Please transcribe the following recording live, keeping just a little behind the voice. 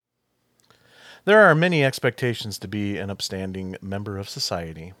There are many expectations to be an upstanding member of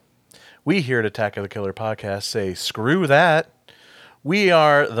society. We here at Attack of the Killer Podcast say, screw that. We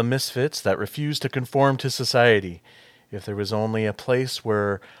are the misfits that refuse to conform to society. If there was only a place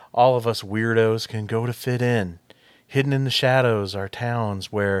where all of us weirdos can go to fit in, hidden in the shadows are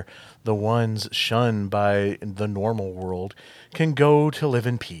towns where the ones shunned by the normal world can go to live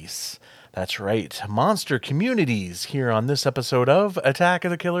in peace. That's right, monster communities here on this episode of Attack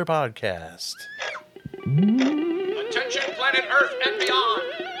of the Killer Podcast. Attention planet Earth and beyond.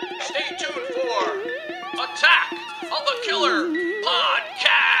 Stay tuned for Attack of the Killer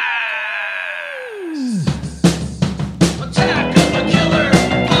Podcast. Attack of the Killer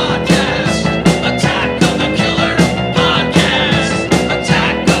Podcast. Attack of the Killer Podcast.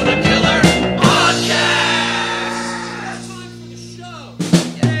 Attack of the Killer Podcast.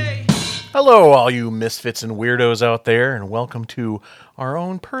 Yay. Hello, all you misfits and weirdos out there, and welcome to our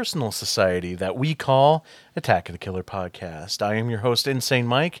own personal society that we call Attack of the Killer Podcast. I am your host, Insane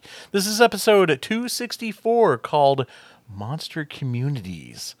Mike. This is episode 264 called Monster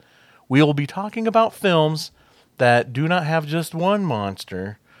Communities. We will be talking about films that do not have just one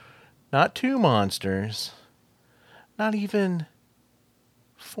monster, not two monsters, not even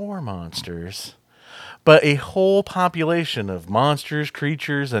four monsters, but a whole population of monsters,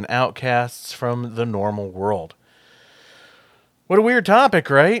 creatures, and outcasts from the normal world. What a weird topic,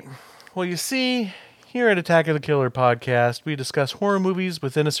 right? Well, you see, here at Attack of the Killer Podcast, we discuss horror movies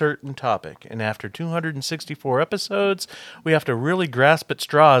within a certain topic. And after 264 episodes, we have to really grasp at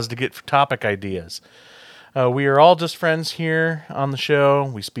straws to get topic ideas. We are all just friends here on the show.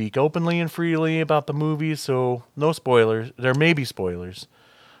 We speak openly and freely about the movies, so no spoilers. There may be spoilers.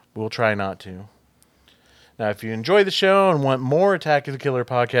 We'll try not to. Now, if you enjoy the show and want more Attack of the Killer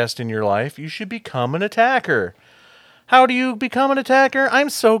Podcast in your life, you should become an attacker. How do you become an attacker? I'm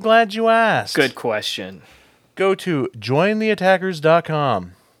so glad you asked. Good question. Go to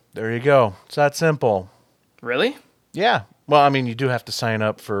jointheattackers.com. There you go. It's that simple. Really? Yeah. Well, I mean, you do have to sign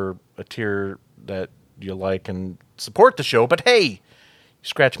up for a tier that you like and support the show, but hey, you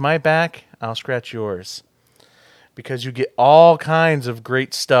scratch my back, I'll scratch yours. Because you get all kinds of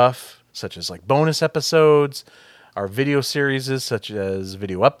great stuff, such as like bonus episodes, our video series such as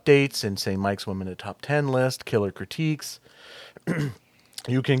video updates, Insane Mike's 1 Minute Top 10 list, killer critiques.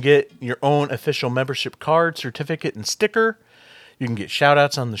 You can get your own official membership card, certificate, and sticker. You can get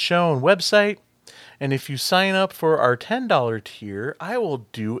shout-outs on the show and website. And if you sign up for our $10 tier, I will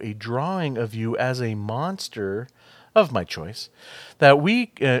do a drawing of you as a monster of my choice that we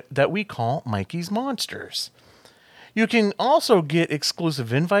call Mikey's Monsters. You can also get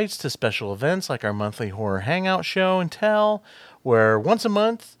exclusive invites to special events like our monthly horror hangout show and tell, where once a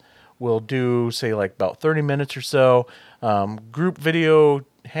month we'll do, say, like about 30 minutes or so, group video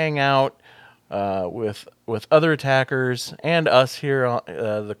hangout with other attackers and us here,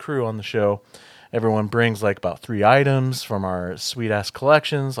 the crew on the show. Everyone brings like about 3 items from our sweet-ass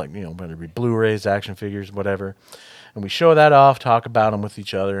collections, like, you know, whether it be Blu-rays, action figures, whatever. And we show that off, talk about them with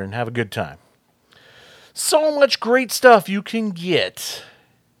each other, and have a good time. So much great stuff you can get.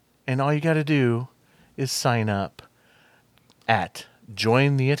 And all you got to do is sign up at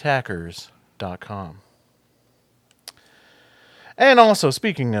jointheattackers.com. And also,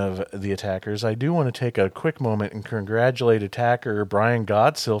 speaking of the attackers, I do want to take a quick moment and congratulate attacker Brian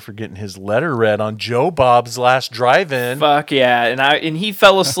Godsill for getting his letter read on Joe Bob's last drive-in. Fuck yeah. And he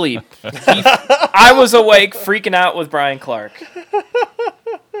fell asleep. I was awake freaking out with Brian Clark.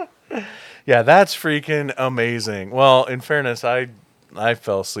 Yeah, that's freaking amazing. Well, in fairness, I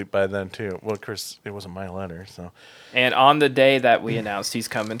fell asleep by then too. Well, of course, it wasn't my letter, so. And on the day that we announced he's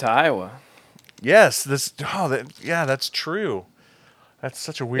coming to Iowa. Yes, that's true. That's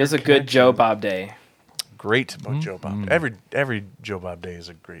such a weird. It was a good Joe Bob day. Great Joe Bob. Every Joe Bob day is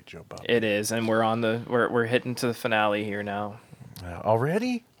a great Joe Bob. It is, and we're hitting to the finale here now.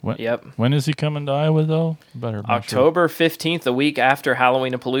 Already? Yep. When is he coming to Iowa though? October 15th, the week after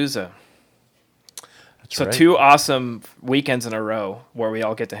Halloween-a-Palooza. So right. 2 awesome weekends in a row where we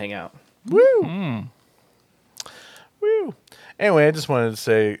all get to hang out. Woo! Woo! Anyway, I just wanted to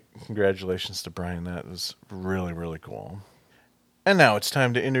say congratulations to Brian. That was really, really cool. And now it's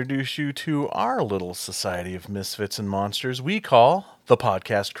time to introduce you to our little society of misfits and monsters we call the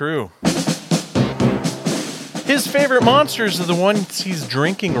Podcast Crew. His favorite monsters are the ones he's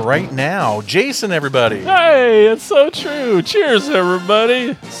drinking right now. Jason, everybody. Hey, it's so true. Cheers,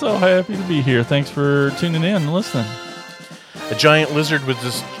 everybody. So happy to be here. Thanks for tuning in and listening. A giant lizard was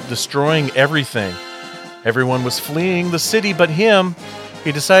destroying everything. Everyone was fleeing the city but him.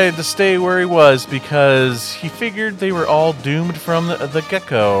 He decided to stay where he was because he figured they were all doomed from the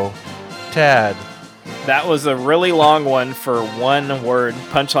get-go. Tad. That was a really long one for one word.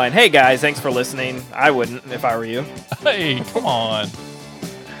 Punchline. Hey guys, thanks for listening. I wouldn't if I were you. Hey, come on.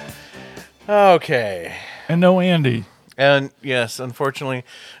 Okay. And no Andy. And yes, unfortunately,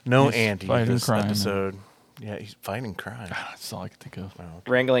 no He's Andy fighting this crime. episode. Yeah, he's fighting crime. That's all I can think of.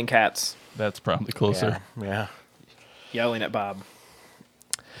 Wrangling cats. That's probably closer. Yeah. Yelling at Bob.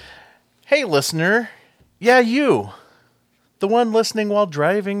 Hey, listener. Yeah, you. The one listening while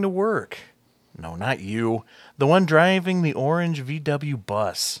driving to work. No, not you. The one driving the orange VW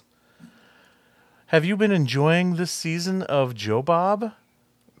bus. Have you been enjoying this season of Joe Bob?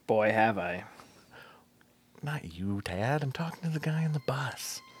 Boy, have I. Not you, Tad. I'm talking to the guy in the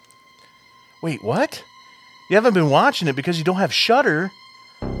bus. Wait, what? You haven't been watching it because you don't have Shudder?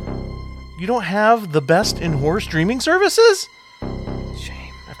 You don't have the best in horror streaming services?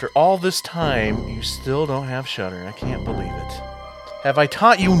 Shame. After all this time, you still don't have Shudder. I can't believe it. Have I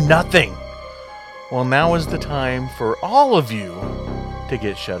taught you nothing? Well, now is the time for all of you to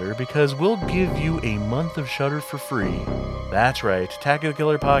get Shudder because we'll give you a month of Shudder for free. That's right. Attack of the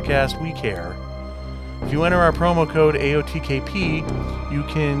Killer Podcast, we care. If you enter our promo code AOTKP, you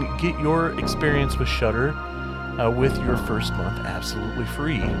can get your experience with Shudder with your first month absolutely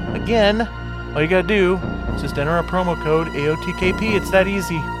free. Again, all you gotta do is just enter our promo code AOTKP. It's that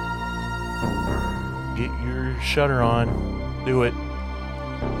easy. Get your Shudder on. Do it.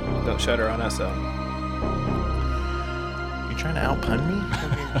 Don't shudder on us, though. You trying to outpun me?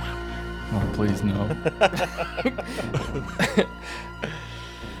 Oh, please no.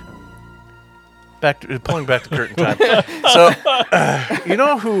 Pulling back the curtain time. So, you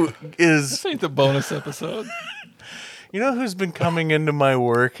know who is? This ain't the bonus episode. You know who's been coming into my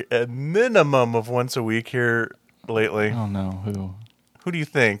work a minimum of once a week here lately? Oh no, who? Who do you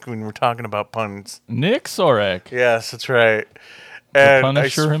think when we're talking about puns? Nick Sorek, Yes, that's right. the And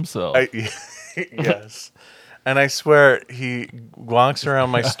Punisher himself. Yes. And I swear he walks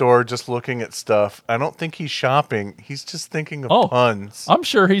around my store just looking at stuff. I don't think he's shopping. He's just thinking of puns. I'm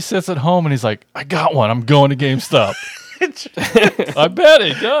sure he sits at home and he's like, I got one. I'm going to GameStop. I bet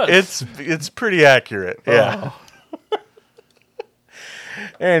he does. It's pretty accurate. Yeah.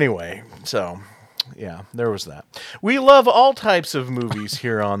 Anyway, so yeah, there was that. We love all types of movies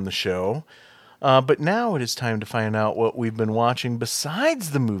here on the show. But now it is time to find out what we've been watching besides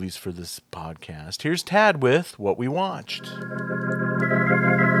the movies for this podcast. Here's Tad with what we watched.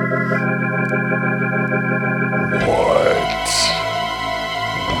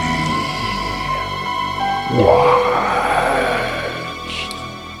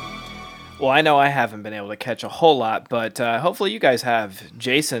 Well, I know I haven't been able to catch a whole lot, but hopefully you guys have.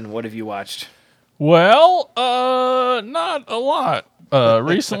 Jason, what have you watched? Well, not a lot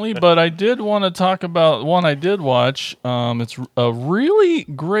recently, but I did want to talk about one I did watch. It's a really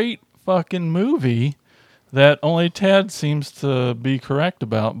great fucking movie that only Tad seems to be correct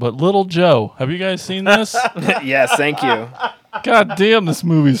about. But Little Joe, have you guys seen this? Yes, thank you. God damn, this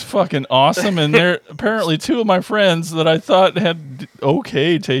movie's fucking awesome. And they're apparently two of my friends that I thought had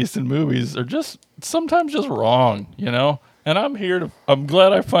okay taste in movies are just sometimes just wrong, you know? And I'm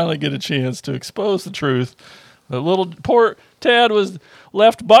glad I finally get a chance to expose the truth. The little poor Tad was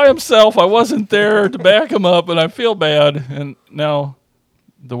left by himself. I wasn't there to back him up, and I feel bad. And now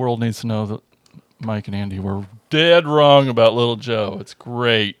the world needs to know that Mike and Andy were dead wrong about Little Joe. It's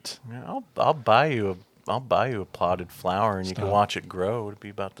great. Yeah, I'll buy you a potted flower and you can watch it grow. It'd be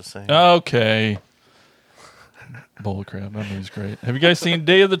about the same. Okay. Bullcrap. That movie's great. Have you guys seen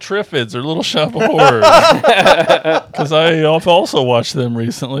Day of the Triffids or Little Shop of Horrors? Because I've also watched them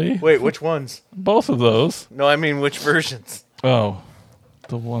recently. Wait, which ones? Both of those. No, I mean which versions? Oh,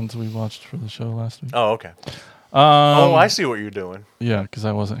 the ones we watched for the show last week. Oh, okay. I see what you're doing. Yeah, because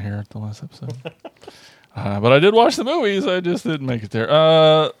I wasn't here at the last episode. But I did watch the movies. I just didn't make it there.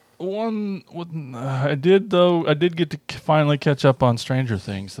 I did get to finally catch up on Stranger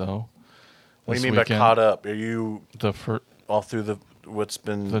Things, though. What do this you mean weekend. by caught up? Are you The all through what's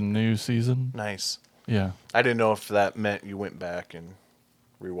been the new season? nice? Yeah. I didn't know if that meant you went back and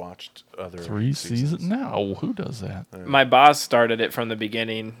rewatched other 3 seasons? No, who does that? My boss started it from the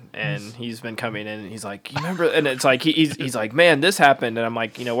beginning, and he's been coming in, and he's like, "You remember?" And it's like he's like, "Man, this happened," and I'm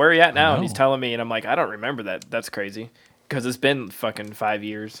like, "You know, where are you at now?" And he's telling me, and I'm like, "I don't remember that. That's crazy." Because it's been fucking 5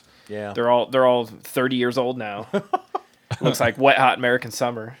 years. Yeah. They're all 30 years old now. Looks like wet hot American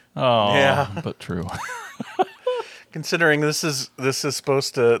summer. Oh, Yeah. but true. Considering this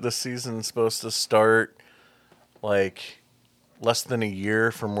season's supposed to start like less than a year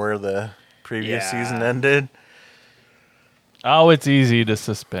from where the previous season ended. Oh, it's easy to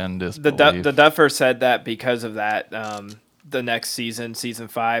suspend disbelief. The Duffer said that because of that, the next season, season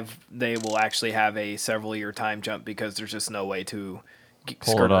 5, they will actually have a several year time jump because there's just no way to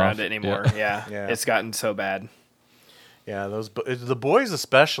Pull skirt it around off. it anymore. Yeah. Yeah. It's gotten so bad. Yeah, the boys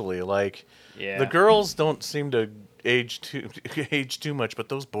especially, like Yeah. the girls don't seem to age too much, but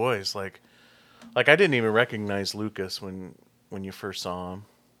those boys, like I didn't even recognize Lucas when you first saw him.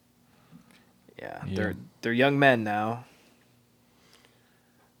 Yeah. Yeah. They're young men now.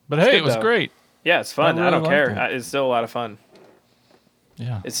 But hey, good, it was though. great. Yeah, it's fun. I I don't really care. liked it. It's still a lot of fun.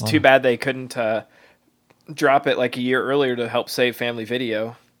 Yeah. It's love too it. bad they couldn't drop it like a year earlier to help save Family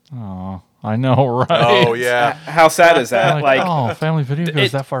Video. Oh, I know, right? Oh yeah, How sad is that? I'm Like, oh, Family Video goes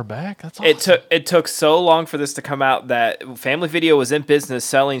it- that far back? That's awesome. it took so long for this to come out that Family Video was in business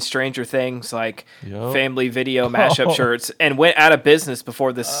selling Stranger Things like Yup. Family Video mashup shirts and went out of business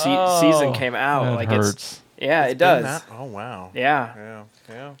before the season came out. That Like hurts. yeah, it Been does. that- Oh wow. Yeah,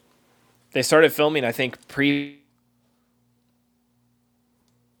 Yeah. they started filming. I think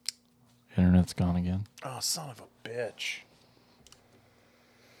Internet's gone again. Oh, son of a bitch.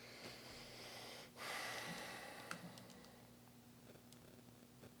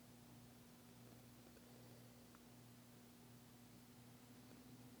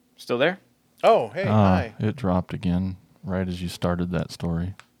 Still there? Oh, hey, hi. It dropped again right as you started that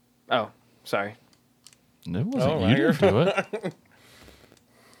story. Oh, sorry. It wasn't Oh, you right didn't do it.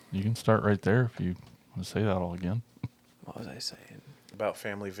 You can start right there if you want to say that all again. What was I saying? About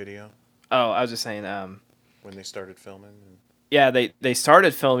Family Video Oh, I was just saying. when they started filming. Yeah, they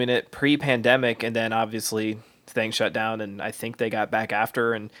started filming it pre-pandemic, and then obviously things shut down, and I think they got back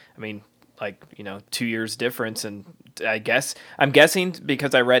after. And I mean, 2 years difference, and I'm guessing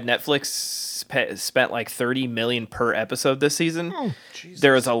because I read Netflix spent like $30 million per episode this season. Jesus.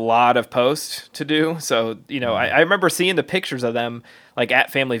 There was a lot of post to do, so I remember seeing the pictures of them like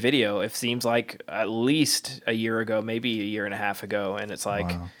at Family Video. It seems like at least a year ago, maybe a year and a half ago, and it's like.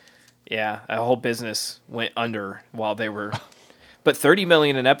 Wow. Yeah, a whole business went under while they were. But $30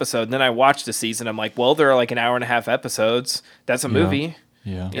 million an episode. And then I watched the season. I'm like, well, they're like an hour and a half episodes. That's a Yeah. movie.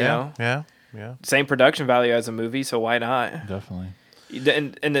 Yeah, You know? Yeah. Same production value as a movie, so why not? definitely.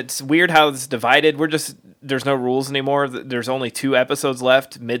 And it's weird how it's divided. There's no rules anymore. There's only 2 episodes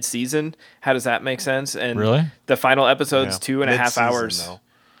left mid-season. How does that make sense? And Really? the final episode's Yeah. 2.5 Mid-season, hours. though.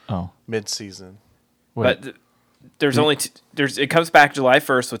 Oh, Mid-season. wait. But there's only it comes back July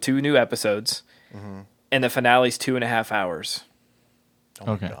 1st with 2 new episodes, and the finale's 2.5 hours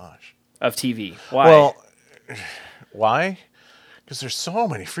Oh Okay. my gosh. of TV. Why? Well, why? Because there's so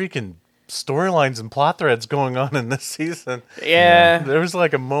many freaking storylines and plot threads going on in this season. yeah, There was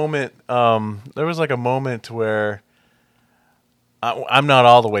like a moment. Where I'm not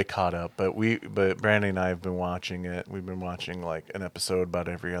all the way caught up, but Brandy and I have been watching it. We've been watching like an episode about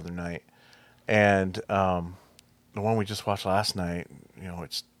every other night, and the one we just watched last night,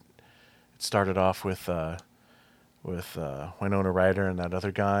 it started off with Winona Ryder and that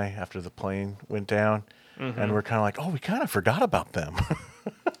other guy after the plane went down, and we're kind of like, oh, we kind of forgot about them.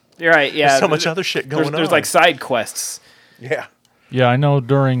 you're right. Yeah, There's so much other shit going There's on. like side quests. Yeah. Yeah, I know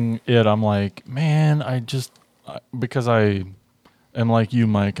during it, I'm like, man, because I am like you,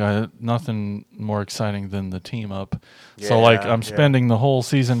 Mike, nothing more exciting than the team up. So, like, Yeah, I'm yeah. spending the whole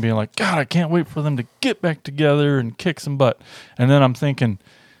season being like, God, I can't wait for them to get back together and kick some butt. And then I'm thinking,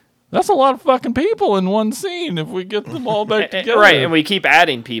 that's a lot of fucking people in one scene if we get them all back together. Right, and we keep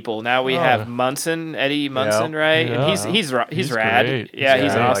adding people. Now we Oh. have Eddie Munson, right? Yeah. And he's He's rad. great. Yeah,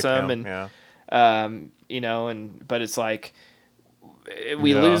 he's I like awesome, him, and yeah. but it's like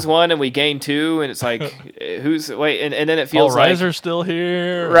we Yeah. lose one and we gain 2, and it's like and then it Paul feels like Reiser's still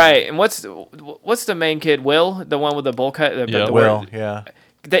here. right. And what's the main kid? Will, the one with the bowl cut? Yeah. Well, yeah.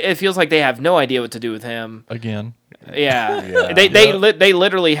 It feels like they have no idea what to do with him. Again. Yeah, Yeah. they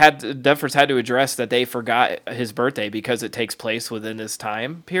literally Duffers had to address that they forgot his birthday because it takes place within this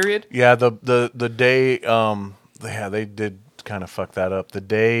time period. Yeah, the day they did kind of fuck that up. The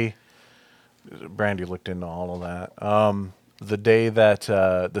day Brandy looked into all of that. The day that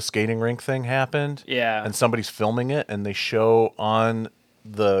the skating rink thing happened, Yeah. and somebody's filming it, and they show on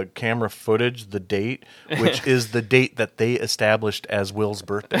the camera footage the date, which is the date that they established as Will's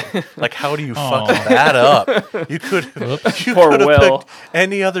birthday. Like, how do you fuck that up? You could Poor have Will. picked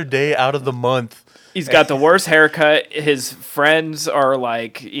any other day out of the month. He's got the worst haircut. His friends are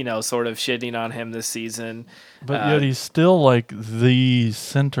like, sort of shitting on him this season. But yet he's still like the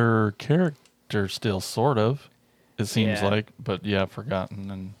center character, still sort of. It seems Yeah. like, but yeah,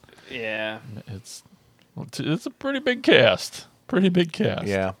 forgotten, and Yeah. it's a pretty big cast. Pretty big cast.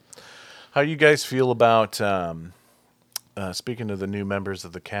 Yeah. How do you guys feel about speaking of the new members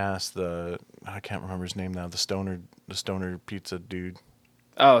of the cast, I can't remember his name now. The stoner pizza dude.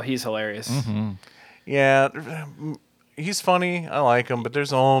 Oh, he's hilarious. Yeah, he's funny. I like him, but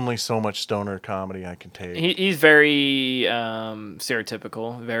there's only so much stoner comedy I can take. He's very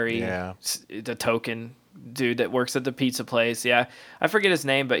stereotypical, very Yeah. The token dude that works at the pizza place. Yeah, I forget his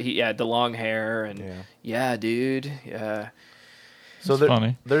name, but he had the long hair and yeah dude. Yeah. So It's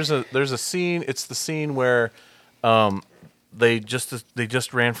funny. There's a scene. It's the scene where they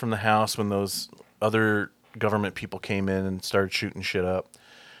just ran from the house when those other government people came in and started shooting shit up,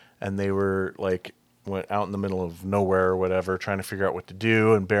 and they were like went out in the middle of nowhere or whatever, trying to figure out what to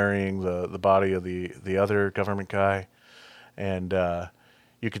do, and burying the body of the other government guy, and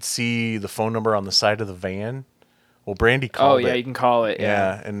you could see the phone number on the side of the van. Well, Brandy called Oh yeah, it. you can call it.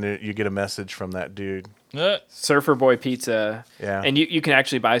 Yeah, and you get a message from that dude. Surfer Boy Pizza. Yeah. And you can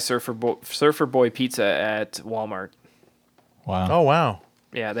actually buy Surfer Boy Pizza at Walmart. Wow. Oh wow.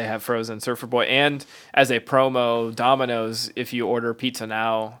 Yeah, they have frozen Surfer Boy. And as a promo, Domino's, if you order pizza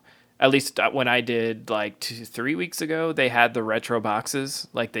now, at least when I did like 3 weeks ago, they had the retro boxes.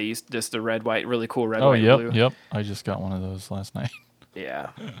 Like they used just the red, white, really cool red, Oh, white, yep, blue. yep. I just got one of those last night. Yeah.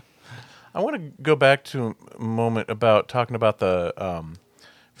 I want to go back to a moment about talking about the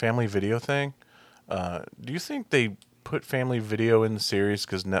family video thing. Do you think they put family video in the series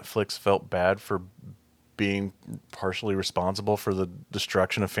because Netflix felt bad for being partially responsible for the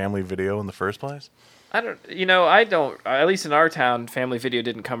destruction of family video in the first place? I don't, at least in our town, Family Video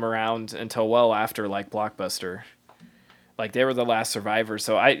didn't come around until well after like Blockbuster. Like they were the last survivors.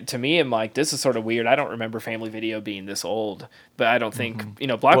 So to me, I'm like, this is sort of weird. I don't remember Family Video being this old, but I don't think,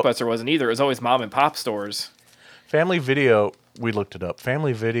 Blockbuster wasn't either. It was always mom and pop stores. Family video, we looked it up.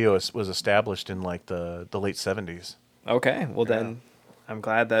 Family video was established in like the late 70s. Okay. Well, then I'm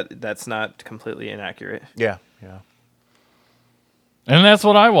glad that that's not completely inaccurate. Yeah. And that's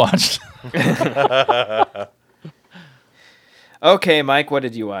what I watched. Okay, Mike, what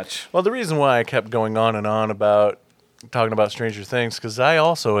did you watch? Well, the reason why I kept going on and on about talking about Stranger Things, because I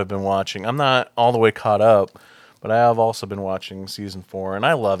also have been watching. I'm not all the way caught up, but I have also been watching season 4, and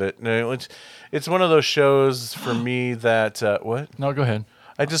I love it. It's one of those shows for me that what? No, go ahead.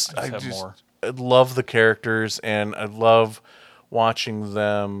 I just have more. I love the characters, and I love watching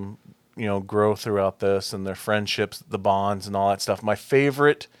them, grow throughout this and their friendships, the bonds, and all that stuff. My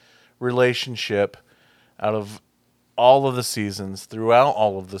favorite relationship out of all of the seasons, throughout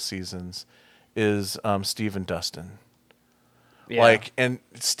all of the seasons, is Steve and Dustin. Yeah. And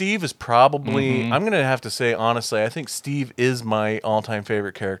Steve is probably, I'm going to have to say, honestly, I think Steve is my all-time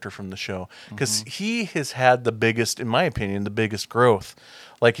favorite character from the show because he has had the biggest, in my opinion, the biggest growth.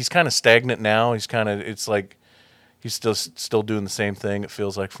 Like, he's kind of stagnant now. It's like he's still doing the same thing, it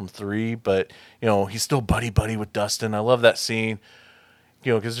feels like, from 3, but, he's still buddy-buddy with Dustin. I love that scene,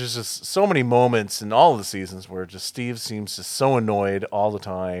 because there's just so many moments in all of the seasons where just Steve seems just so annoyed all the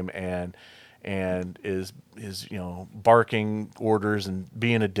time and is barking orders and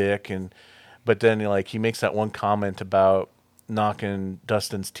being a dick, but then he makes that one comment about knocking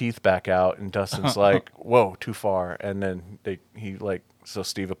Dustin's teeth back out, and Dustin's like, "Whoa, too far," and then so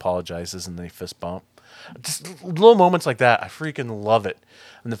Steve apologizes and they fist bump. Just little moments like that, I freaking love it,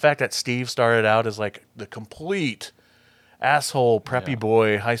 and the fact that Steve started out as like the complete asshole preppy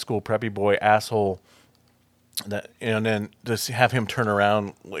boy, high school preppy boy asshole. And then to have him turn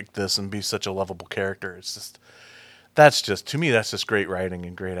around like this and be such a lovable character, that's just great writing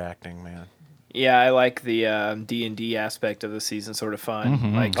and great acting, man. Yeah, I like the D&D aspect of the season, sort of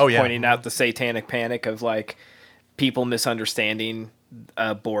fun. Like pointing out the satanic panic of like people misunderstanding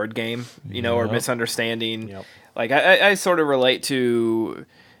a board game, or misunderstanding. Yep. Like I sort of relate to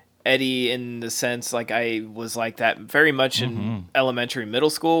Eddie in the sense like I was like that very much in elementary, middle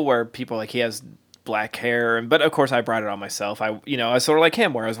school, where people like he has black hair, but of course I brought it on myself. I was sort of like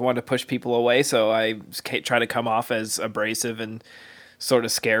him, where I was wanting to push people away, so I try to come off as abrasive and sort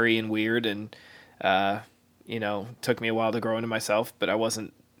of scary and weird, and took me a while to grow into myself, but I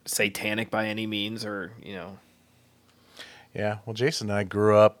wasn't satanic by any means, or Yeah, well, Jason and I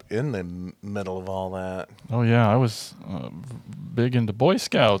grew up in the middle of all that. Oh yeah, I was big into Boy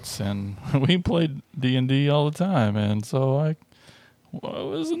Scouts, and we played D&D all the time, and so I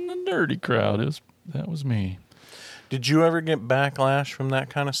was in the nerdy crowd. That was me. Did you ever get backlash from that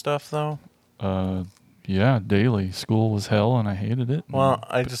kind of stuff, though? Yeah, daily. School was hell, and I hated it. Well,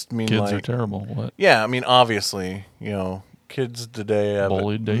 I just mean kids are terrible. What? Yeah, I mean, obviously, kids today have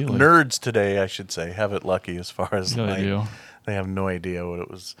Bullied daily. Nerds today, I should say, have it lucky as far as Yeah, they do. they have no idea what it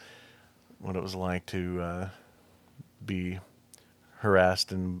was like to be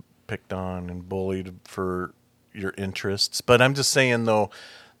harassed and picked on and bullied for your interests. But I'm just saying though,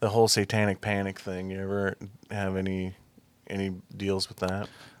 the whole satanic panic thing. You ever have any deals with that?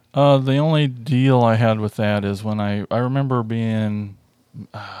 The only deal I had with that is when I remember being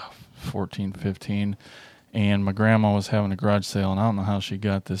 14, 15, and my grandma was having a garage sale, and I don't know how she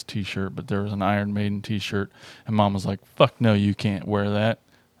got this T-shirt, but there was an Iron Maiden T-shirt, and Mom was like, "Fuck no, you can't wear that.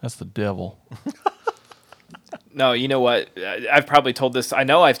 That's the devil." No, you know what? I've probably told this. I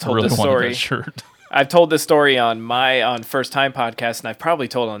know I've I told really this wanted story. that shirt. I've told this story on First Time podcast, and I've probably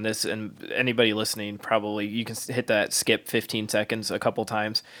told on this, and anybody listening, probably, you can hit that skip 15 seconds a couple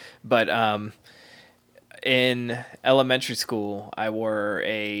times. But in elementary school, I wore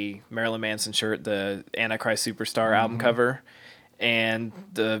a Marilyn Manson shirt, the Antichrist Superstar album cover, and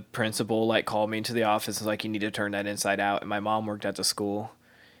the principal called me into the office and was like, "You need to turn that inside out." And my mom worked at the school,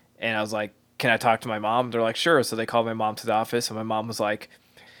 and I was like, "Can I talk to my mom?" They're like, "Sure." So they called my mom to the office, and my mom was like,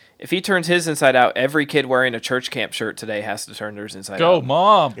 "If he turns his inside out, every kid wearing a church camp shirt today has to turn theirs inside Go, out."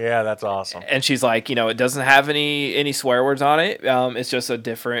 Mom. Yeah, that's awesome. And she's like, it doesn't have any swear words on it. It's just a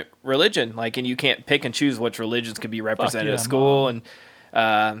different religion. And you can't pick and choose which religions could be represented yeah, at school.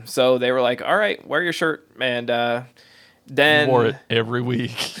 And so they were like, "All right, wear your shirt." And then Wore it every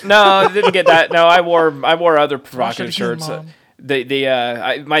week. no, I didn't get that. No, I wore other provocative again, shirts. Mom.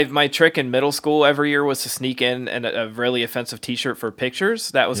 My trick in middle school every year was to sneak in a really offensive T-shirt for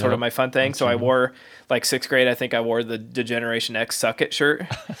pictures. That was sort of my fun thing. So I wore, sixth grade, I think I wore the Generation X Suck It shirt.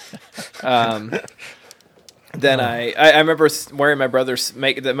 Then I remember wearing my brother's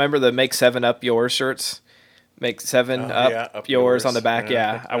remember the Make 7 Up Yours shirts. Make 7 up yours on the back.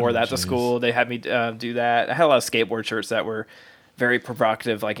 Yeah, I wore that to school. They had me do that. I had a lot of skateboard shirts that were very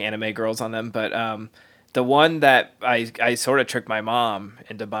provocative, like anime girls on them. But the one that I sort of tricked my mom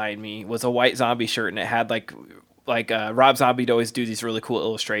into buying me was a White Zombie shirt, and it had Rob Zombie'd always do these really cool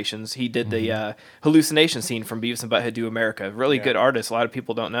illustrations. He did the hallucination scene from Beavis and Butthead Do America. Really good artist. A lot of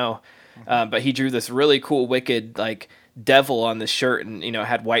people don't know. But he drew this really cool, wicked, devil on this shirt, and it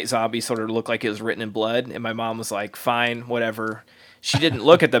had White Zombie sort of look like it was written in blood. And my mom was like, "Fine, whatever." She didn't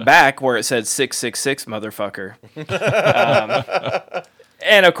look at the back where it said 666 motherfucker.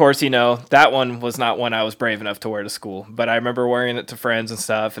 And of course, that one was not one I was brave enough to wear to school. But I remember wearing it to friends and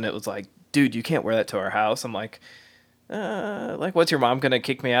stuff, and it was like, "Dude, you can't wear that to our house." I'm like, what's your mom gonna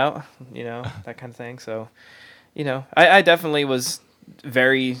kick me out? That kind of thing. So, I definitely was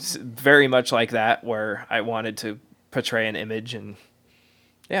very, very much like that, where I wanted to portray an image, and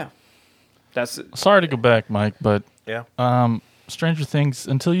yeah, that's it. Sorry to go back, Mike, but Yeah. Stranger Things,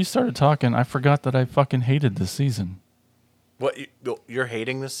 until you started talking, I forgot that I fucking hated this season. What you're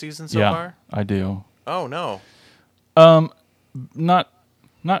hating this season so yeah, far? I do. Oh no.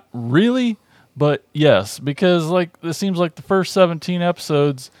 Not really, but yes, because it seems like the first 17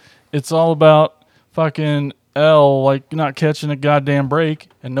 episodes, it's all about fucking Elle not catching a goddamn break,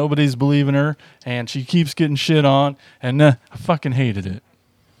 and nobody's believing her, and she keeps getting shit on, and I fucking hated it.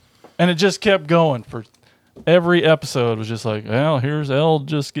 And it just kept going for every episode was just well, here's Elle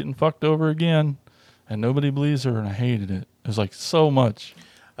just getting fucked over again, and nobody believes her, and I hated it. It was so much.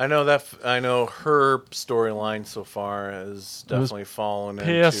 I know her storyline so far has definitely fallen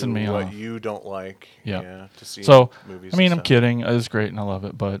pissing into me what off. you don't like. Yeah. To see So, movies. I mean, and I'm stuff. kidding. It was great and I love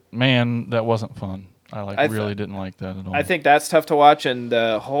it, but man, that wasn't fun. I really didn't like that at all. I think that's tough to watch, and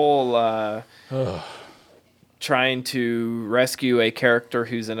the whole trying to rescue a character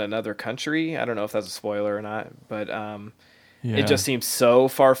who's in another country. I don't know if that's a spoiler or not, but it just seems so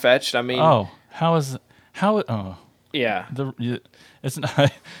far fetched. I mean, yeah. It's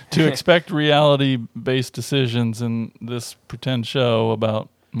not to expect reality-based decisions in this pretend show about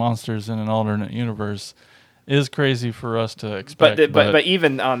monsters in an alternate universe is crazy for us to expect. But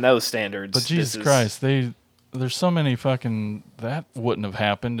even on those standards, but Jesus Christ, there's so many fucking that wouldn't have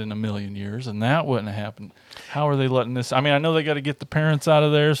happened in a million years, and that wouldn't have happened. How are they letting this? I mean, I know they got to get the parents out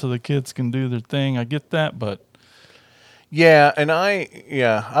of there so the kids can do their thing. I get that, but Yeah, and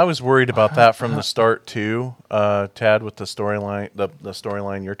I was worried about that from the start too, Tad, with the storyline, the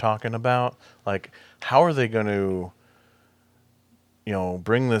storyline you're talking about. How are they going to,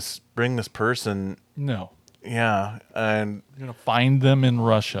 bring this person? no, Yeah, and you're gonna find them in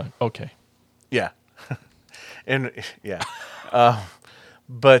Russia. Okay, yeah, and yeah,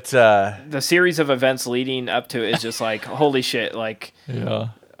 but the series of events leading up to it is just holy shit, yeah.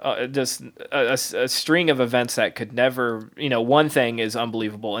 just a string of events that could never, one thing is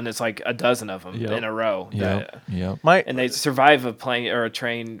unbelievable, and it's a dozen of them in a row. Yep. And they survive a plane or a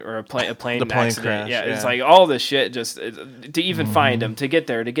train or a plane accident. crash, Yeah, it's yeah. all this shit just to even find them, to get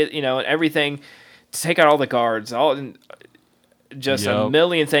there, to get and everything, to take out all the guards, just a Yep.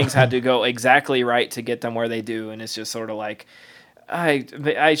 million things had to go exactly right to get them where they do, and it's just sort of like,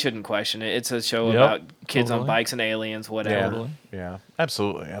 I shouldn't question it. It's a show Yep, about kids on totally. bikes and aliens, whatever. Yeah, Totally. yeah,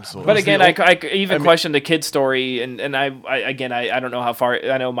 absolutely. But again, the I even question the kid story, and I don't know how far.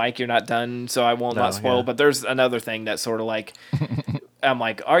 I know, Mike, you're not done, so I won't No, not spoil. yeah. But there's another thing that's sort of like, I'm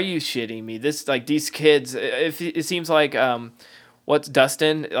like, are you shitting me? This like these kids. If it seems like what's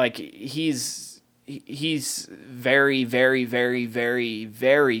Dustin like? He's very, very, very, very,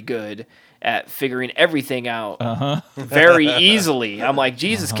 very good at figuring everything out very easily. I'm like,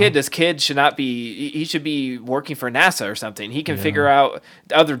 Jesus, this kid should not be, he should be working for NASA or something. He can figure out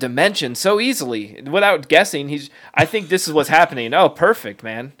other dimensions so easily without guessing. I think this is what's happening. Oh, perfect,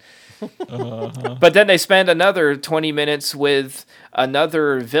 man. But then they spend another 20 minutes with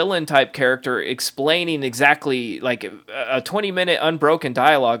another villain type character explaining exactly like a 20-minute unbroken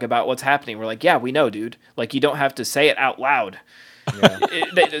dialogue about what's happening. We're like, yeah, we know, dude. Like, you don't have to say it out loud.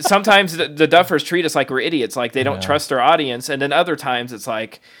 Sometimes the Duffers treat us like we're idiots, like they don't trust their audience, and then other times it's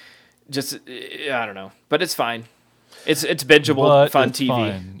like, just I don't know, but it's fine. It's bingeable, But fun it's TV.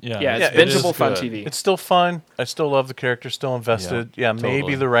 fine. Yeah. Yeah, it's it is bingeable, fun good. TV. It's still fun. I still love the characters. Still invested. Yeah, maybe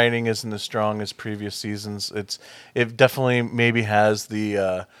totally. the writing isn't as strong as previous seasons. It definitely maybe has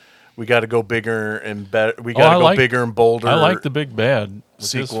the we got to go bigger and better. We got to go bigger and bolder. I like the big bad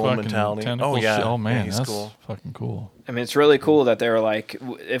with his sequel fucking mentality. tentacle Oh, yeah. shit. Oh man, Yeah, he's that's cool. fucking cool. I mean, it's really cool that they were like,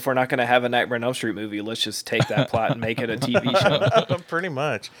 if we're not going to have a Nightmare on Elm Street movie, let's just take that plot and make it a TV show. Pretty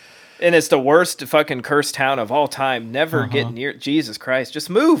much. And it's the worst fucking cursed town of all time. Never get near. Jesus Christ, just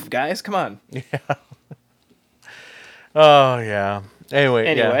move, guys. Come on. Oh yeah. Anyway,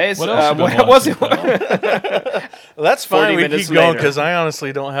 Anyways, What else you been what was watching, it? Well, that's 40 fine. We minutes keep going later. because I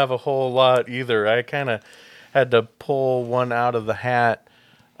honestly don't have a whole lot either. I kind of had to pull one out of the hat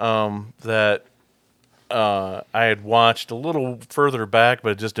that I had watched a little further back,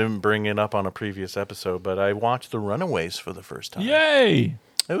 but just didn't bring it up on a previous episode. But I watched The Runaways for the first time. Yay!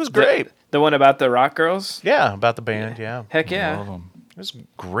 It was great. The one about the rock girls? Yeah, about the band. Yeah, Heck Love yeah. 'em. it was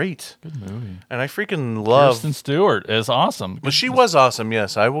great, Good movie. and I freaking love. Kristen Stewart is awesome. Well, she was awesome.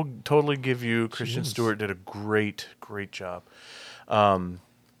 Yes, I will totally give you. Kristen is. Stewart did a great job.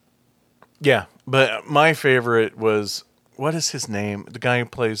 Yeah, but my favorite was, what is his name? The guy who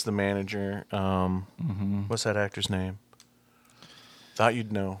plays the manager. What's that actor's name? Thought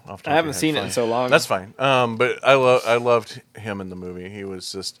you'd know. Off the top I of haven't your head. seen it in Fine. so long. That's fine. But I loved him in the movie. He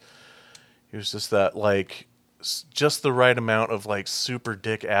was just that like just the right amount of like super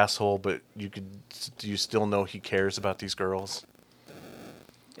dick asshole, but you still know he cares about these girls.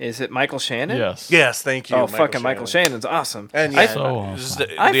 Is it Michael Shannon? Yes. Yes, thank you. Oh, fucking Michael Shannon's awesome. And I- yeah, So just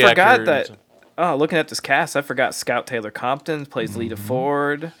awesome. I the forgot actor- that. Oh, looking at this cast, I forgot Scout Taylor Compton plays Lita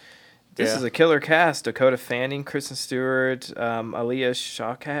Ford. This Yeah. is a killer cast. Dakota Fanning, Kristen Stewart, Aaliyah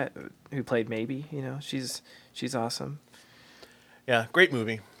Shawkat, who played Maybe. You know, she's awesome. Yeah, great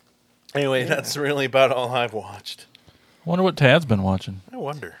movie. Anyway, that's really about all I've watched. Wonder what Tad's been watching. I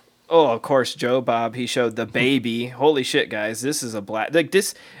wonder. Oh, of course, Joe Bob. He showed The Baby. Holy shit, guys! This is a like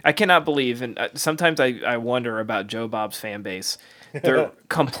this. I cannot believe, and sometimes I wonder about Joe Bob's fan base. They're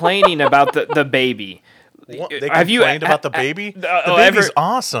complaining about the baby. What? They Have you- complained about the baby? The oh, baby's ever-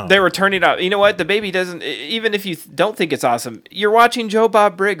 awesome. They were turning out. You know what? The baby doesn't. Even if you don't think it's awesome, you're watching Joe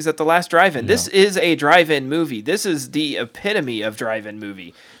Bob Briggs at the last drive-in. This is a drive-in movie. This is the epitome of drive-in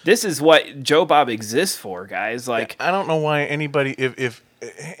movie. This is what Joe Bob exists for, guys. Like, I don't know why anybody, if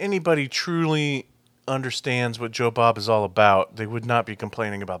anybody truly understands what Joe Bob is all about, they would not be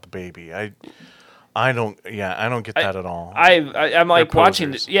complaining about the baby. I don't get that at all. I'm like watching.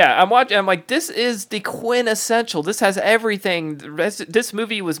 posers. Yeah, I'm watching. I'm like, this is the quintessential. This has everything. This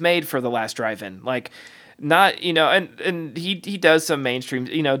movie was made for the last drive-in. Like, not and he does some mainstream.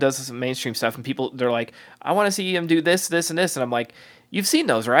 Does some mainstream stuff, and people they're like, I want to see him do this, and this, and I'm like, you've seen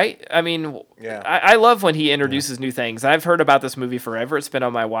those, right? I mean, Yeah. I love when he introduces new things. I've heard about this movie forever. It's been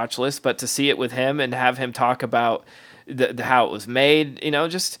on my watch list, but to see it with him and have him talk about how it was made,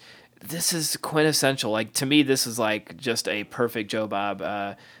 just. This is quintessential. Like, to me, this is like just a perfect Joe Bob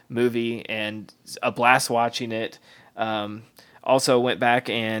movie and a blast watching it. Also went back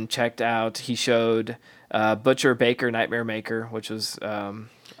and checked out. He showed Butcher Baker Nightmare Maker, which was a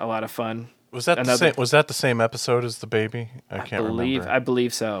lot of fun. Was that the same episode as the baby? I can't remember. I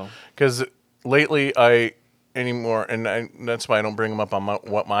believe so. Because lately that's why I don't bring them up on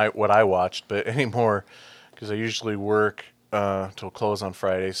what I watched, but anymore because I usually work till close on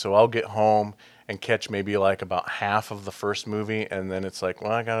Friday, so I'll get home and catch maybe like about half of the first movie, and then it's like,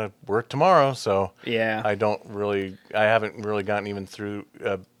 well, I gotta work tomorrow, so Yeah. I haven't really gotten even through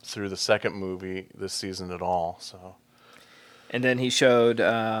the second movie this season at all. So and then he showed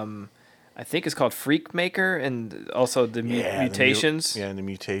I think it's called Freak Maker, and also the Mutations. And the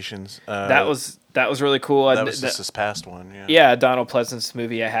Mutations. That was really cool. That was just this past one. Yeah. Yeah, Donald Pleasant's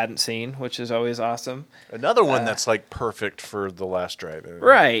movie I hadn't seen, which is always awesome. Another one that's like perfect for the last drive-in.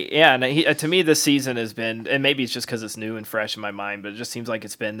 Right. Yeah. And to me, this season has been, and maybe it's just because it's new and fresh in my mind, but it just seems like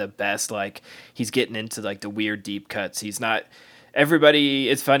it's been the best. Like he's getting into like the weird deep cuts. He's not. Everybody,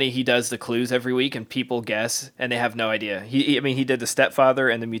 it's funny. He does the clues every week, and people guess, and they have no idea. He did the Stepfather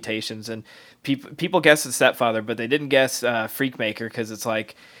and the Mutations, and people guessed the Stepfather, but they didn't guess Freak Maker because it's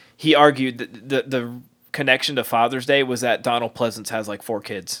like he argued that the connection to Father's Day was that Donald Pleasance has like 4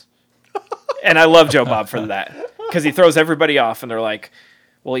 kids, and I love Joe Bob for that because he throws everybody off, and they're like,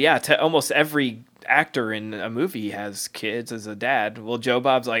 "Well, yeah, almost every actor in a movie has kids as a dad." Well, Joe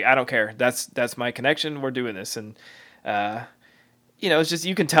Bob's like, "I don't care. That's my connection. We're doing this," and it's just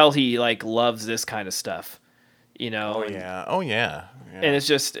you can tell he like loves this kind of stuff, Oh yeah. And it's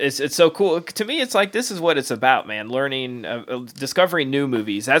just it's so cool to me. It's like this is what it's about, man. Learning, discovering new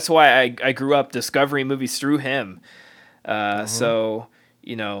movies. That's why I grew up discovering movies through him. So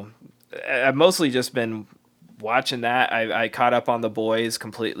I've mostly just been watching that. I caught up on The Boys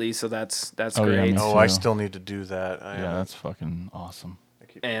completely, so that's great. Yeah, I still need to do that. That's fucking awesome.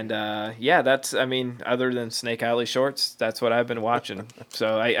 And that's, other than Snake Alley Shorts, that's what I've been watching.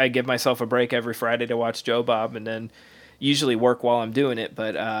 So I give myself a break every Friday to watch Joe Bob, and then usually work while I'm doing it.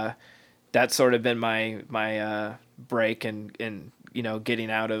 But that's sort of been my break and getting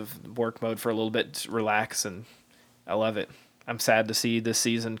out of work mode for a little bit to relax, and I love it. I'm sad to see this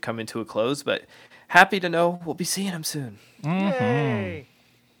season come into a close, but happy to know we'll be seeing him soon. Mm-hmm. Yay!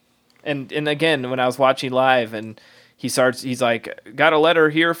 And again, when I was watching live and he's like, got a letter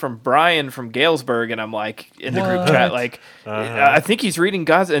here from Brian from Galesburg, and I'm like in the group chat, like, I think he's reading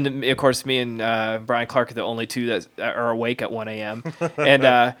God's, and of course me and Brian Clark are the only two that are awake at 1 a.m.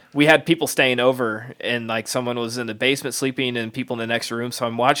 And we had people staying over, and like someone was in the basement sleeping, and people in the next room. So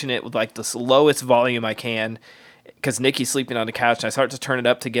I'm watching it with like the lowest volume I can, because Nikki's sleeping on the couch, and I start to turn it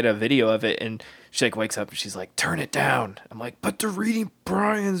up to get a video of it, and she like wakes up and she's like, "Turn it down." I'm like, "But they're reading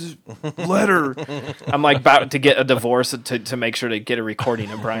Brian's letter." I'm like about to get a divorce to make sure to get a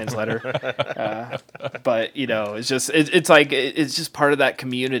recording of Brian's letter. But it's just it's like it's just part of that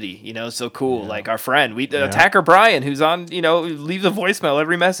community. It's so cool. Yeah. Like our friend, Attacker Brian, who's on leaves a voicemail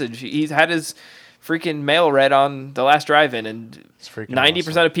every message. He's had his freaking mail read on the last drive-in, and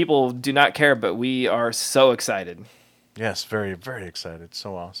 90% of people do not care, but we are so excited. Yes, very, very excited.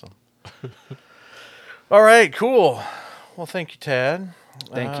 So awesome. All right, cool. Well, thank you, Tad.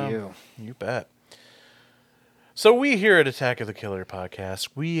 Thank you. You bet. So we here at Attack of the Killer Podcast,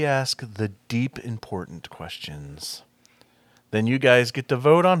 we ask the deep, important questions. Then you guys get to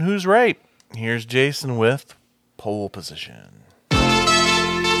vote on who's right. Here's Jason with Pole Position.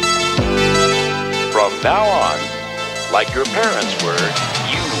 From now on, like your parents were,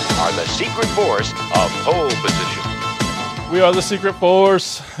 you are the secret force of Pole Position. We are the secret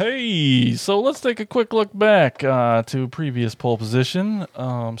force. Hey, so let's take a quick look back to previous Pole Position,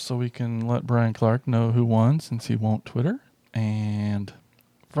 so we can let Brian Clark know who won, since he won't Twitter. And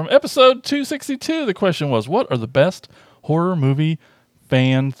from episode 262, the question was, what are the best horror movie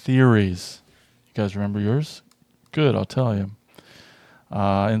fan theories? You guys remember yours? Good, I'll tell you.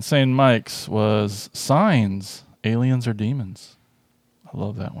 Insane Mike's was Signs, Aliens or Demons. I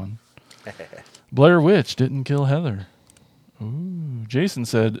love that one. Blair Witch Didn't Kill Heather. Ooh, Jason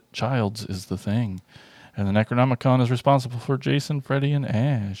said Childs is the Thing. And the Necronomicon is responsible for Jason, Freddy, and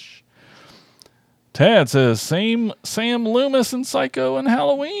Ash. Tad says Sam Loomis in Psycho and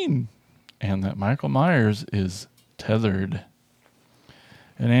Halloween. And that Michael Myers is Tethered.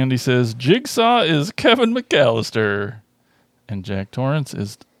 And Andy says Jigsaw is Kevin McAllister. And Jack Torrance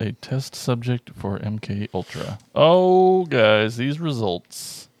is a test subject for MK Ultra. Oh, guys, these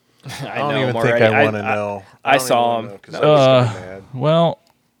results. I don't even think I want to know. I saw them. Well,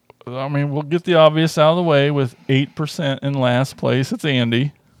 I mean, we'll get the obvious out of the way with 8% in last place. It's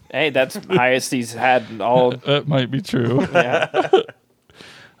Andy. Hey, that's the highest he's had all. That might be true. Yeah.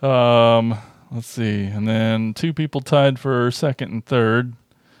 Let's see. And then 2 people tied for second and third.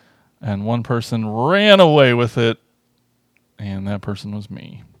 And 1 person ran away with it. And that person was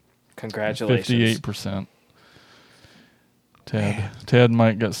me. Congratulations. 58%. Ted and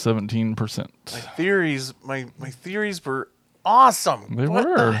Mike got 17%. My theories were awesome. They what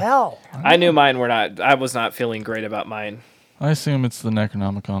were. the hell? I knew mine were not. I was not feeling great about mine. I assume it's the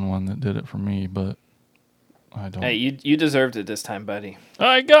Necronomicon one that did it for me, but I don't. Hey, you deserved it this time, buddy.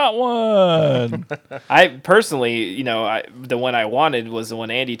 I got one. I personally, the one I wanted was the one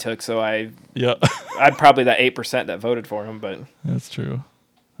Andy took, so I'm Yeah, probably that 8% that voted for him. But that's true.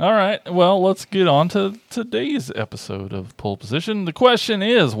 All right. Well, let's get on to today's episode of Pole Position. The question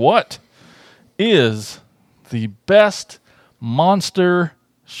is, what is the best monster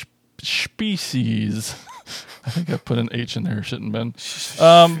species? I think I put an H in there, shouldn't been.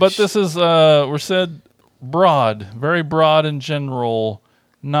 But this is we're said broad, very broad and general,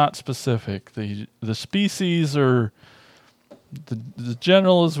 not specific. The species are the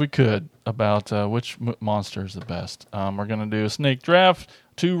general as we could about which monster is the best. We're gonna do a snake draft,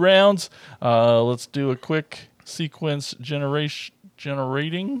 2 rounds. Let's do a quick sequence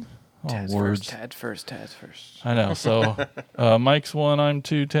generating. Tad's words. first. I know. So Mike's 1, I'm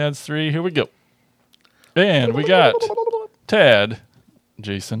 2, Tad's 3. Here we go. And we got Tad,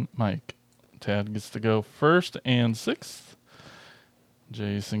 Jason, Mike. Tad gets to go first and 6th.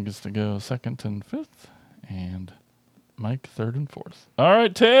 Jason gets to go 2nd and 5th. And Mike 3rd and 4th. All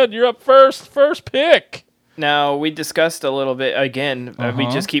right, Tad, you're up first. First pick. Now, we discussed a little bit, again, we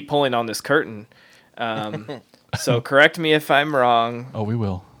Uh-huh. just keep pulling on this curtain. So correct me if I'm wrong. Oh, we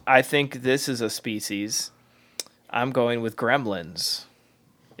will. I think this is a species. I'm going with gremlins.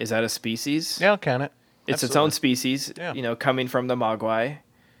 Is that a species? Yeah, I'll count it. It's its own species, Yeah. coming from the Mogwai.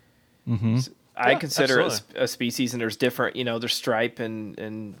 Mm-hmm. I Yeah, consider it absolutely. a species, and there's different, there's stripe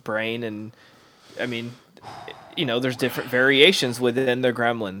and brain, and I mean, there's different variations within the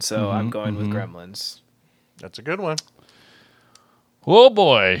gremlin. So I'm going with gremlins. That's a good one. Oh,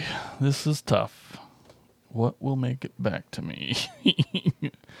 boy. This is tough. What will make it back to me?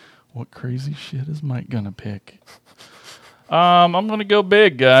 What crazy shit is Mike going to pick? I'm going to go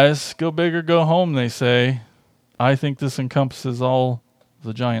big, guys. Go big or go home, they say. I think this encompasses all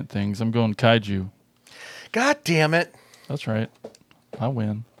the giant things. I'm going kaiju. God damn it. That's right. I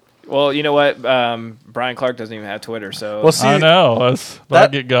win. Well, you know what? Brian Clark doesn't even have Twitter, so Well, see, I know. But I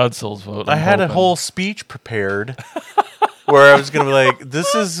that- get Godzill's vote. I I'm had a hoping. whole speech prepared where I was going to be like,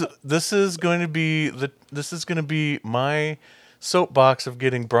 this is going to be my soapbox of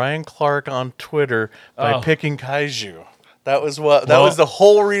getting Brian Clark on Twitter by Oh. picking kaiju. That was the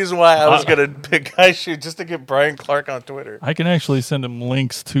whole reason why I was going to pick kaiju, just to get Brian Clark on Twitter. I can actually send him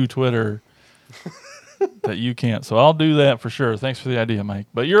links to Twitter that you can't. So I'll do that for sure. Thanks for the idea, Mike.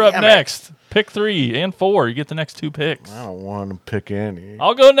 But you're up Damn it. next. Pick 3 and 4. You get the next 2 picks. I don't want to pick any.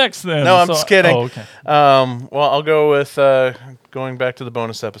 I'll go next then. No, I'm just kidding. Oh, okay. Well, I'll go with going back to the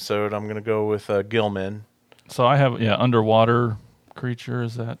bonus episode. I'm going to go with Gilman. So I have underwater creature.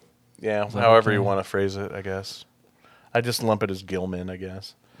 Is that Yeah, that however you okay? want to phrase it, I guess. I just lump it as Gilman, I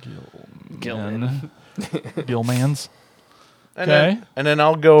guess. Gilman. Gilmans? And Okay. then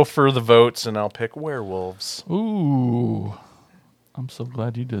I'll go for the votes, and I'll pick werewolves. Ooh, I'm so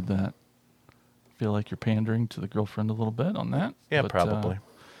glad you did that. Feel like you're pandering to the girlfriend a little bit on that. Yeah, but, probably.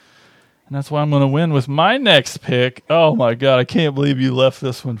 and that's why I'm going to win with my next pick. Oh my god, I can't believe you left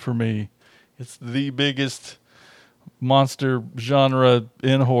this one for me. It's the biggest monster genre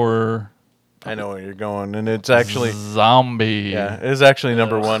in horror. I know where you're going, and it's actually zombie. yeah, it is actually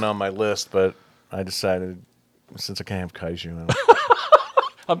number 1 on my list, but I decided since I can't have kaiju,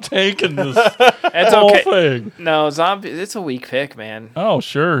 I'm taking this It's whole okay. thing. No, zombie. It's a weak pick, man. Oh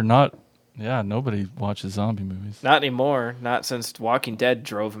sure, nobody watches zombie movies. Not anymore. Not since Walking Dead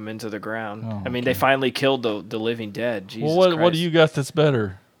drove him into the ground. Oh, I mean, they finally killed the living dead. Jesus Well, what do Christ. you got that's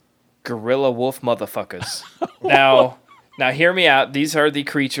better? Gorilla wolf motherfuckers. Now hear me out. These are the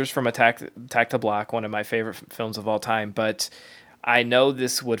creatures from Attack the Block, one of my favorite films of all time. But I know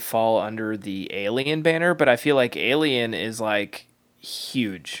this would fall under the Alien banner, but I feel like Alien is like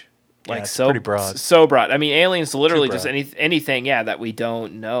huge. Like it's so pretty broad. So broad. I mean, Alien's literally Too just broad. anything, that we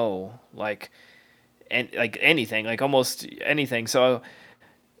don't know. Like anything, like almost anything. So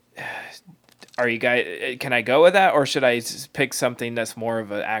are you guys, can I go with that, or should I pick something that's more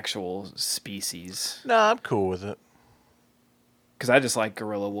of an actual species? No, I'm cool with it. Because I just like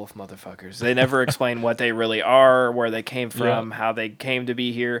gorilla wolf motherfuckers. They never explain what they really are, where they came from, how they came to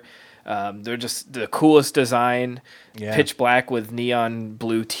be here. They're just the coolest design. Yeah. Pitch black with neon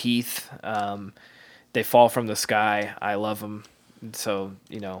blue teeth. They fall from the sky. I love them. So,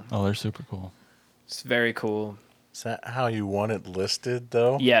 Oh, they're super cool. it's very cool. Is that how you want it listed,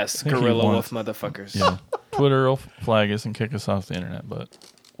 though? Yes, think he gorilla wolf wants- motherfuckers. Yeah. Twitter will flag us and kick us off the internet, but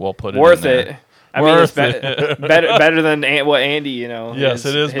we'll put it Worth in there. it. I mean, it's Worth it. better than what Andy, Yes,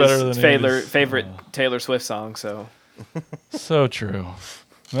 it is better than favorite Andy's. Taylor Swift song. So So true.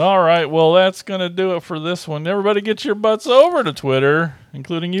 All right, well, that's going to do it for this one. Everybody get your butts over to Twitter,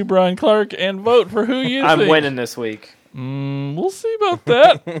 including you, Brian Clark, and vote for who you I'm think. winning this week. We'll see about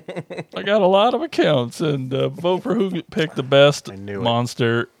that. I got a lot of accounts, and vote for who picked the best knew it.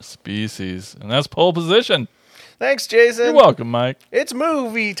 monster species. And that's pole position. Thanks, Jason. You're welcome, Mike. It's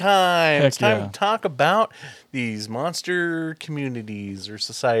movie time. Heck It's time yeah. to talk about these monster communities or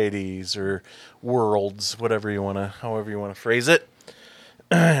societies or worlds, however you want to phrase it.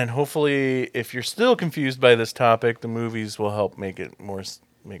 And hopefully, if you're still confused by this topic, the movies will help make more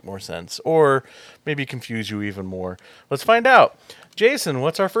sense, or maybe confuse you even more. Let's find out. Jason,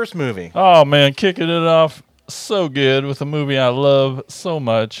 what's our first movie? Oh, man, kicking it off so good with a movie I love so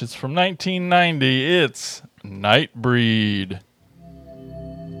much. It's from 1990. It's Nightbreed.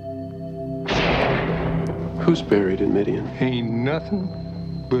 Who's buried in Midian? Ain't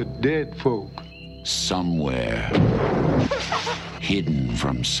nothing but dead folk. Somewhere, hidden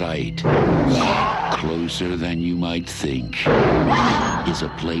from sight, closer than you might think, is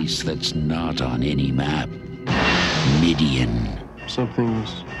a place that's not on any map. Midian.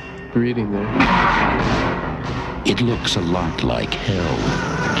 Something's breeding there. It looks a lot like hell,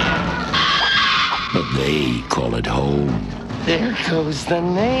 but they call it home. There goes the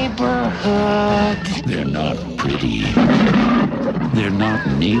neighborhood. They're not pretty. They're not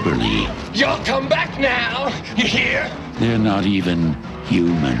neighborly. You'll come back now. You hear? They're not even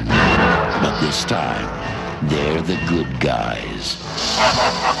human. But this time, they're the good guys.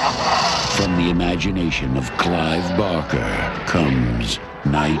 From the imagination of Clive Barker comes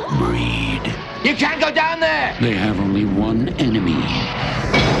Nightbreed. You can't go down there. They have only one enemy.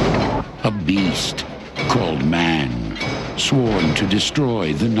 A beast called Man, sworn to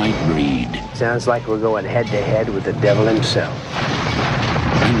destroy the Nightbreed. Sounds like we're going head to head with the devil himself.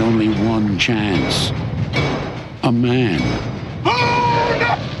 And only one chance. A man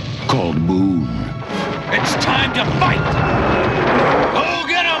called Boone. It's time to fight! Go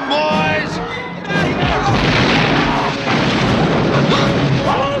get 'em, boys!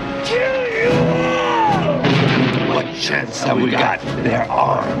 I'll kill you all! What chance have we got? They're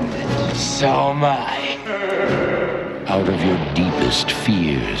armed. So am I. Out of your deepest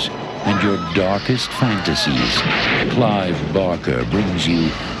fears and your darkest fantasies, Clive Barker brings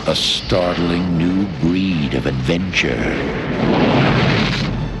you a startling new breed of adventure.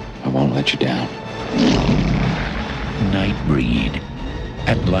 I won't let you down. Nightbreed.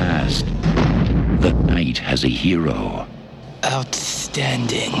 At last, the night has a hero.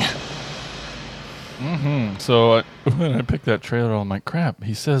 Outstanding. So when I picked that trailer, I'm like, crap,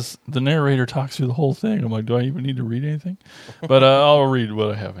 he says the narrator talks through the whole thing. I'm like, do I even need to read anything? But I'll read what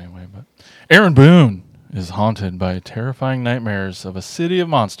I have anyway. But Aaron Boone is haunted by terrifying nightmares of a city of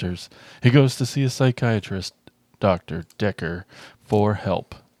monsters. He goes to see a psychiatrist, Dr. Decker, for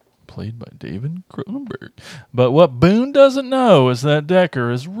help, played by David Cronenberg. But what Boone doesn't know is that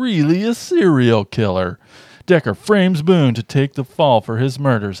Decker is really a serial killer. Decker frames Boone to take the fall for his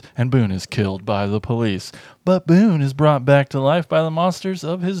murders, and Boone is killed by the police. But Boone is brought back to life by the monsters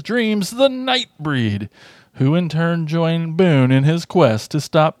of his dreams, the Nightbreed, who in turn join Boone in his quest to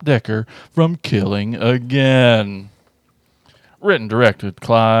stop Decker from killing again. Written, directed,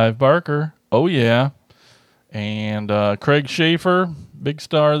 Clive Barker. Oh, yeah. And Craig Schaefer, big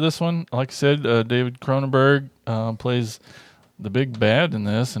star of this one. Like I said, David Cronenberg plays the big bad in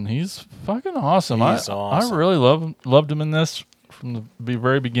this, and he's fucking awesome. He's I awesome. really loved him in this from the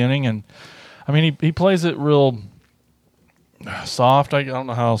very beginning. And I mean, he plays it real soft. I don't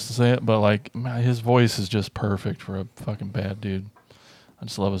know how else to say it, but like, man, his voice is just perfect for a fucking bad dude. I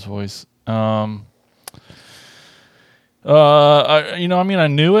just love his voice. I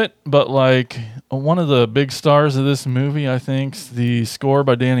knew it, but like one of the big stars of this movie, I think, is the score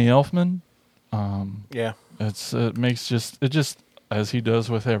by Danny Elfman. Yeah. It makes just as he does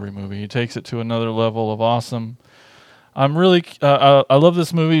with every movie, he takes it to another level of awesome. I'm really I love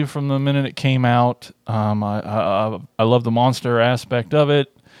this movie from the minute it came out. I love the monster aspect of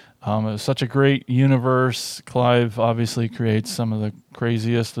it. It was such a great universe. Clive obviously creates some of the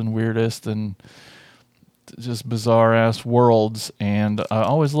craziest and weirdest and just bizarre ass worlds, and I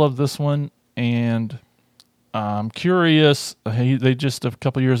always loved this one. And I'm curious. They just a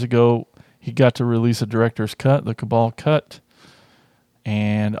couple years ago, he got to release a director's cut, the Cabal cut.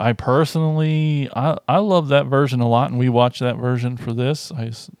 And I personally, I love that version a lot, and we watched that version for this. I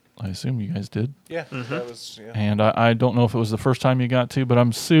assume you guys did. Yeah. That was, yeah. And I don't know if it was the first time you got to, but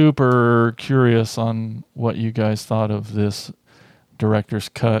I'm super curious on what you guys thought of this director's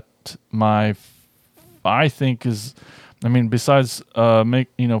cut. I think is, I mean, besides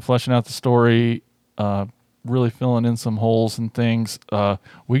fleshing out the story, really filling in some holes and things.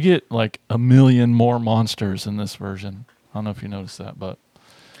 We get like 1 million more monsters in this version. I don't know if you noticed that, but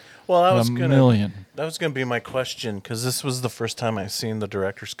Well, that was million. That was gonna be my question, because this was the first time I've seen the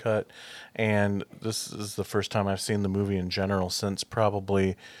director's cut, and this is the first time I've seen the movie in general since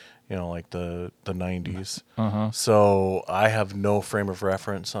probably, like the 90s. So I have no frame of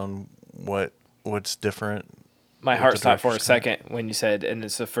reference on what's different. My with heart the stopped for a director's second when you said, and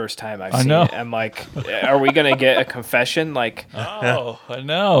it's the first time I've I seen know. it. I'm like, are we gonna get a confession? Like, Oh, I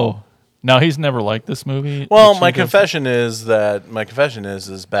know. Now he's never liked this movie. Well, Did my you go- confession is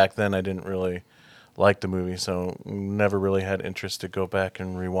back then I didn't really like the movie, so never really had interest to go back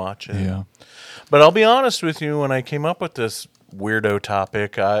and rewatch it. Yeah. But I'll be honest with you, when I came up with this weirdo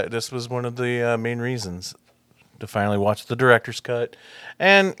topic, this was one of the main reasons to finally watch the director's cut.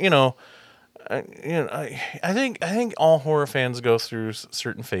 And I think all horror fans go through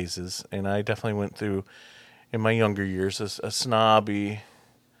certain phases, and I definitely went through in my younger years a snobby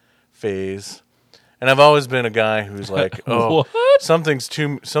phase. And I've always been a guy who's like, oh, What?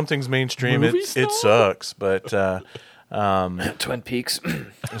 something's mainstream. Movie It snob? sucks, but Twin Peaks.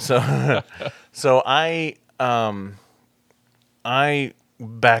 so I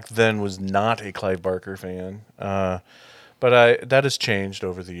back then was not a Clive Barker fan, but that has changed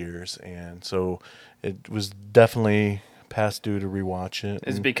over the years, and so it was definitely past due to rewatch it.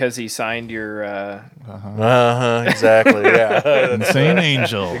 Is it because he signed your? Exactly, yeah. Insane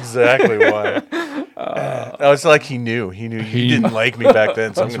Angel. Exactly why. It's like he knew he didn't like me back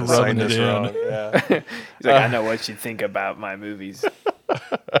then, so I'm going to sign rubbing it this in. wrong. Yeah. He's like, I know what you think about my movies.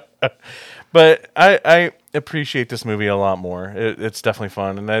 But I appreciate this movie a lot more. It's definitely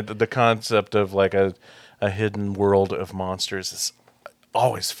fun, and the concept of like a hidden world of monsters is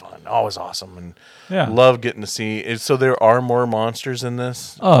always fun, always awesome, and Yeah. love getting to see it. So there are more monsters in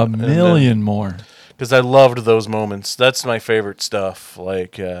this. A million more. Because I loved those moments. That's my favorite stuff.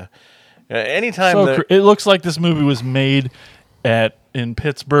 Like anytime that It looks like this movie was made in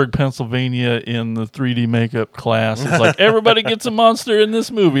Pittsburgh, Pennsylvania, in the 3D makeup class. It's like everybody gets a monster in this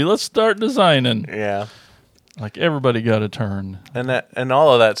movie. Let's start designing. yeah. Like everybody got a turn. And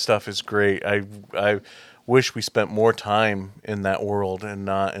all of that stuff is great. I wish we spent more time in that world and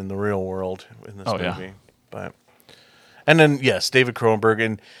not in the real world in this Oh, yeah. movie. But then yes, David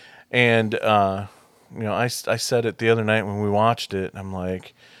Cronenberg and I said it the other night when we watched it. I'm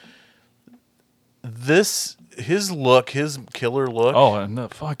like, his killer look Oh, and the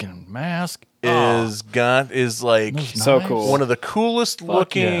fucking mask is like So nice. cool. one of the coolest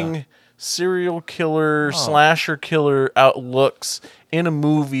looking yeah. serial killer slasher killer outlooks in a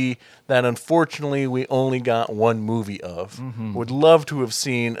movie that unfortunately we only got one movie of. Would love to have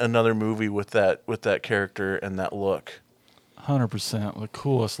seen another movie with that character and that look. 100% the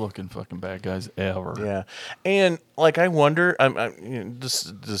coolest looking fucking bad guys ever. Yeah, and like I wonder,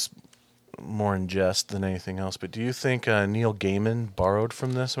 this more in jest than anything else, but do you think Neil Gaiman borrowed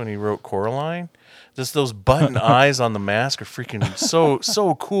from this when he wrote Coraline? Just those button eyes on the mask are freaking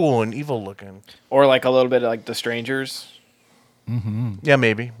so cool and evil looking. Or like a little bit like The Strangers. Yeah,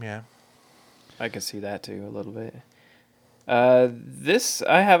 maybe. Yeah. I could see that too a little bit. I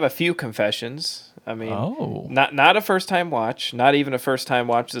have a few confessions. I mean, not a first time watch, not even a first time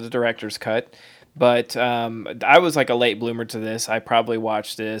watch of the director's cut, but I was like a late bloomer to this. I probably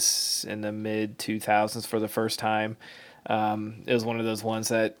watched this in the mid 2000s for the first time. It was one of those ones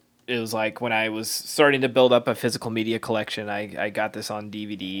that it was like when I was starting to build up a physical media collection, I got this on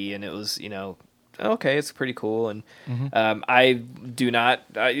DVD, and it was, okay, it's pretty cool. And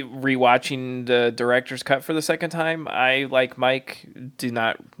rewatching the director's cut for the second time, I, like Mike, do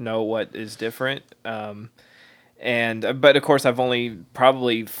not know what is different. But of course, I've only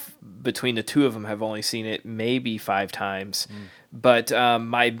probably between the two of them have only seen it maybe 5 times. But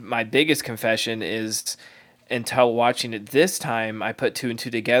my biggest confession is, until watching it this time, I put 2 and 2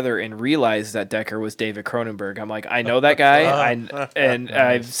 together and realized that Decker was David Cronenberg. I'm like, I know that guy,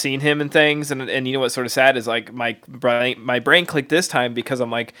 I've seen him in things, and you know what's sort of sad is like my brain clicked this time because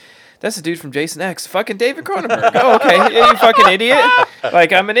I'm like, that's the dude from Jason X, fucking David Cronenberg. Oh, okay, you fucking idiot.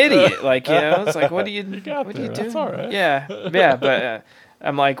 Like, I'm an idiot. Like, it's like, what do you do? That's all right. Yeah, but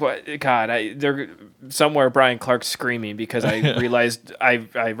I'm like, what? God, they're somewhere. Brian Clark's screaming because I realized I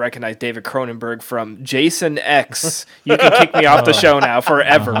recognize David Cronenberg from Jason X. You can kick me off the show now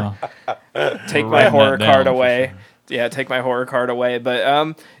forever. Take my horror card away. Sure. Yeah, take my horror card away.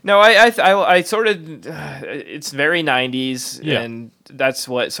 But no, I sort of it's very 90s, and that's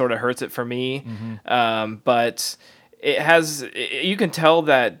what sort of hurts it for me. But it has, you can tell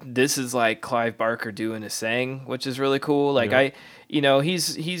that this is like Clive Barker doing his thing, which is really cool. Like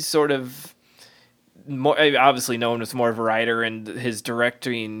he's sort of more obviously known as more of a writer, and his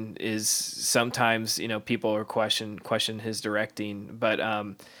directing is sometimes, people are question his directing, but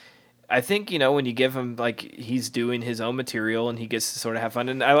I think, when you give him, like, he's doing his own material and he gets to sort of have fun.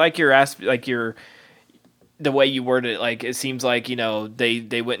 And I like the way you word it. Like, it seems like,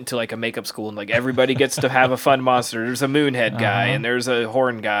 they went into like a makeup school and like everybody gets to have a fun monster. There's a moonhead guy and there's a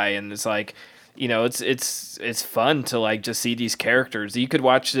horn guy. And it's like, it's fun to like just see these characters. You could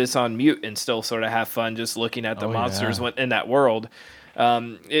watch this on mute and still sort of have fun just looking at the monsters in that world.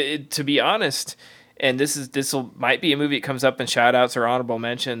 To be honest, and this might be a movie that comes up in shout outs or honorable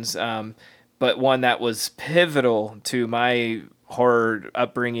mentions, but one that was pivotal to my horror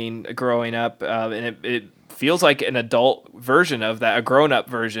upbringing growing up, and it feels like an adult version of that, a grown up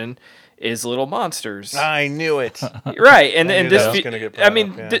version, is Little Monsters. I knew it. Right, and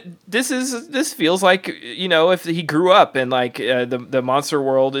this, this feels like, if he grew up and like the monster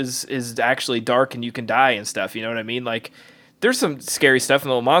world is actually dark and you can die and stuff. You know what I mean? Like, there's some scary stuff in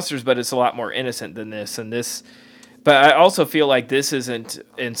Little Monsters, but it's a lot more innocent than this. But I also feel like this isn't,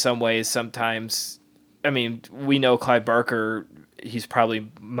 in some ways, sometimes. I mean, we know Clive Barker. He's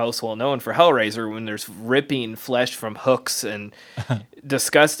probably most well known for Hellraiser, when there's ripping flesh from hooks and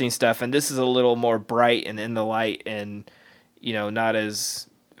disgusting stuff. And this is a little more bright and in the light, and not as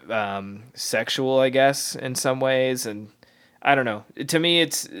sexual, I guess, in some ways. And I don't know. To me,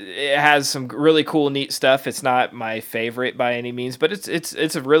 it has some really cool, neat stuff. It's not my favorite by any means, but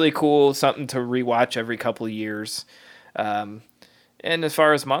it's a really cool something to rewatch every couple of years. And as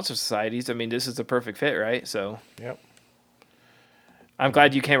far as Monster Societies, I mean, this is the perfect fit, right? So. Yep. I'm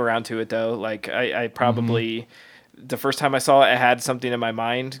glad you came around to it, though. Like, I probably, the first time I saw it, I had something in my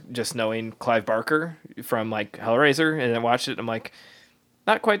mind, just knowing Clive Barker from, like, Hellraiser, and I watched it, and I'm like,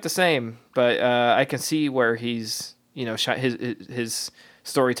 not quite the same, but I can see where he's, his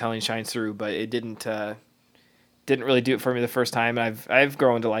storytelling shines through, but it didn't really do it for me the first time, and I've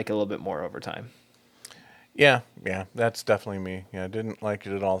grown to like it a little bit more over time. Yeah, that's definitely me. Yeah, I didn't like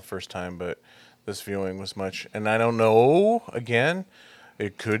it at all the first time, but this viewing was much, and I don't know, again, there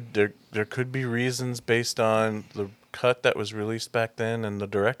could be reasons based on the cut that was released back then and the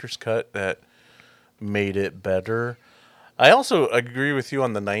director's cut that made it better. I also agree with you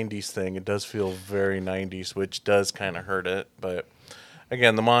on the 90s thing. It does feel very 90s, which does kind of hurt it, but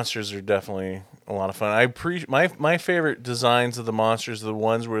again, the monsters are definitely a lot of fun. My favorite designs of the monsters are the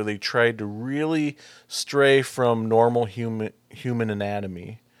ones where they tried to really stray from normal human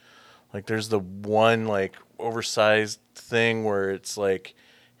anatomy. Like, there's the one, like, oversized thing where it's, like,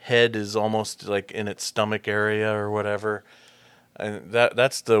 head is almost, like, in its stomach area or whatever. And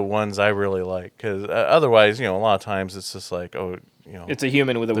that's the ones I really like. Because otherwise, a lot of times it's just like, it's a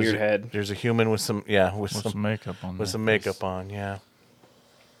human with a weird head. There's a human with some makeup on. With some makeup on, yeah.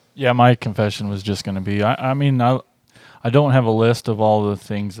 Yeah, my confession was just going to be, I mean, I don't have a list of all the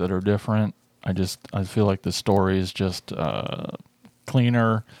things that are different. I feel like the story is just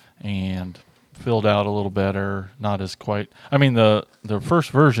cleaner and filled out a little better, not as quite. I mean, the first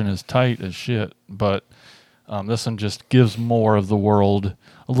version is tight as shit, but this one just gives more of the world,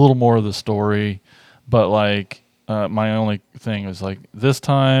 a little more of the story. But like, my only thing is like this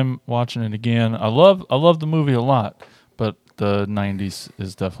time watching it again, I love the movie a lot, but the 90s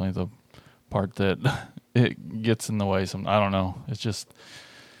is definitely the part that it gets in the way. I don't know. It's just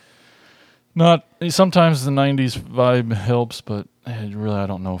not. Sometimes the 90s vibe helps, but really, I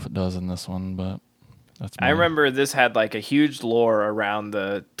don't know if it does in this one, but that's me. I remember this had like a huge lore around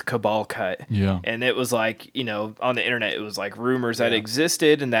the Cabal cut. Yeah. And it was like, on the internet, it was like rumors that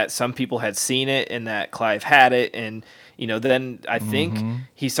existed and that some people had seen it and that Clive had it. And, then I think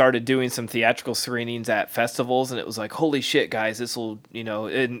he started doing some theatrical screenings at festivals, and it was like, holy shit, guys, this will,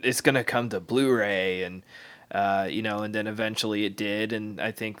 and it's going to come to Blu-ray. And, and then eventually it did. And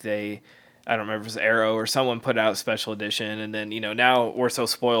I think I don't remember if it was Arrow or someone put out a special edition, and then, now we're so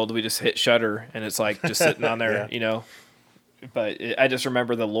spoiled, we just hit Shudder, and it's like just sitting on there, But I just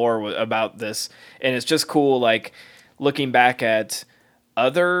remember the lore about this, and it's just cool, like, looking back at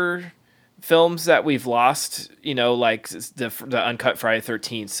other films that we've lost, like the uncut Friday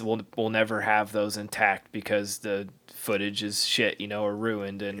 13th, we'll never have those intact because the footage is shit, or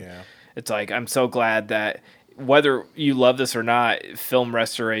ruined, and it's like, I'm so glad that whether you love this or not, film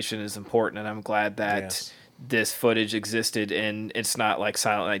restoration is important, and I'm glad that this footage existed, and it's not like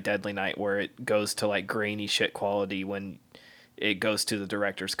Silent Night, Deadly Night, where it goes to like grainy shit quality when it goes to the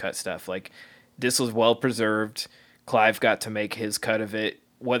director's cut stuff. Like, this was well preserved. Clive got to make his cut of it.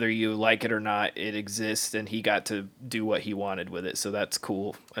 Whether you like it or not, it exists, and he got to do what he wanted with it. So that's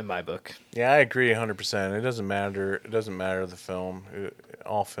cool in my book. Yeah, I agree 100%. It doesn't matter. It doesn't matter the film.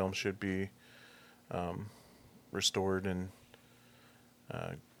 All film should be restored and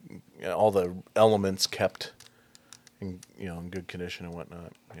all the elements kept in in good condition and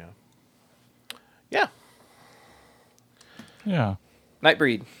whatnot. Yeah.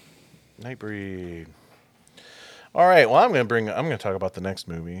 Nightbreed. All right. Well, I'm gonna talk about the next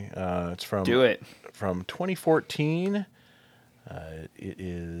movie. It's from 2014. It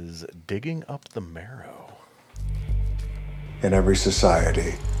is Digging Up the Marrow. In every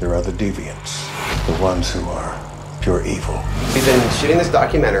society, there are the deviants, the ones who are pure evil. We've been shooting this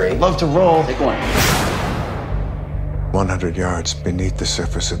documentary. Love to roll. Take one. 100 yards beneath the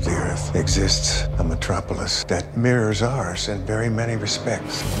surface of the earth exists a metropolis that mirrors ours in very many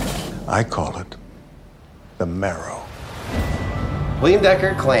respects. I call it the Marrow. William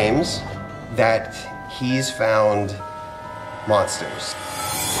Decker claims that he's found monsters.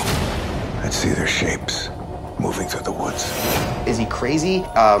 I'd see their shapes moving through the woods. Is he crazy?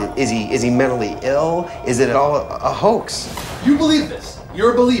 Is he mentally ill? Is it all a hoax? You believe this?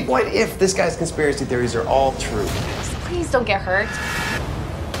 You're a believer. What if this guy's conspiracy theories are all true? Please don't get hurt.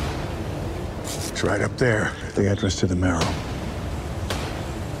 It's right up there, the entrance to the Marrow.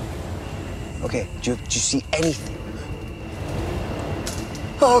 Okay, did you see anything?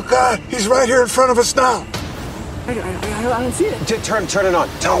 Oh, God, he's right here in front of us now. I don't see it. Turn it on.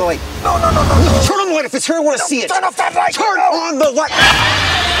 Turn on the light. No. Turn on the light if it's here. I want to see it. Turn off that light. Turn on the light.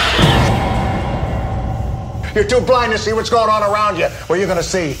 You're too blind to see what's going on around you. Well, you're gonna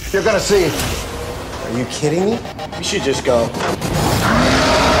see. You're gonna see. Are you kidding me? You should just go.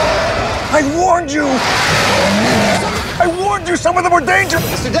 I warned you. I warned you. Some of them were dangerous.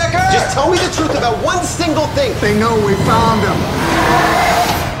 Mr. Decker, just tell me the truth about one single thing. They know we found him.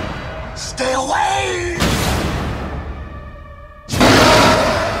 Stay away.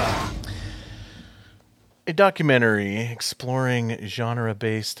 A documentary exploring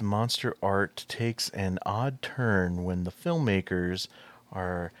genre-based monster art takes an odd turn when the filmmakers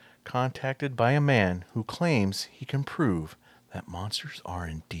are contacted by a man who claims he can prove that monsters are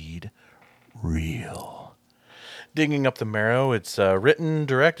indeed real. Digging Up the Marrow, it's written,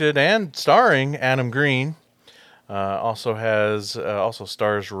 directed, and starring Adam Green. Also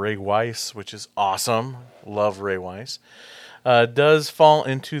stars Ray Weiss, which is awesome. Love Ray Weiss. Does fall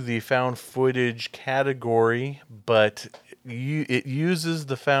into the found footage category, but it uses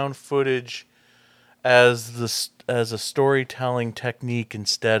the found footage as a storytelling technique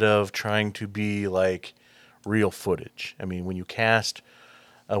instead of trying to be like real footage. I mean, when you cast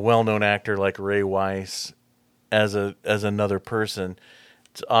a well-known actor like Ray Weiss as another person,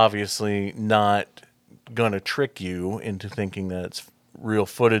 it's obviously not gonna trick you into thinking that it's real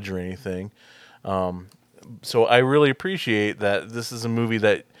footage or anything. So I really appreciate that this is a movie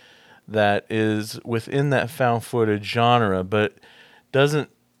that is within that found footage genre, but doesn't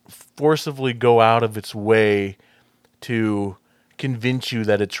forcibly go out of its way to convince you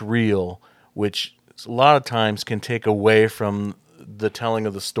that it's real, which a lot of times can take away from the telling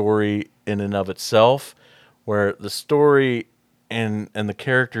of the story in and of itself, where the story and the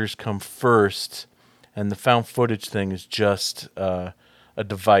characters come first, and the found footage thing is just a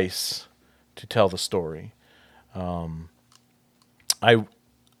device to tell the story. I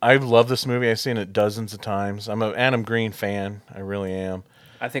love this movie. I've seen it dozens of times. I'm an Adam Green fan. I really am.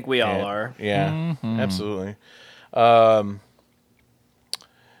 I think we all are. Yeah, absolutely.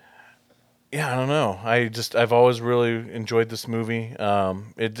 Yeah, I don't know. I've always really enjoyed this movie.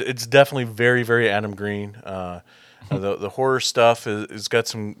 It's definitely very, very Adam Green. The horror stuff is got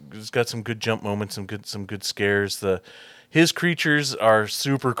some good jump moments and some good scares. His creatures are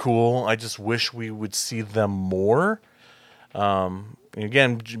super cool. I just wish we would see them more.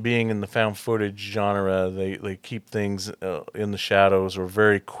 Again, being in the found footage genre, they keep things in the shadows or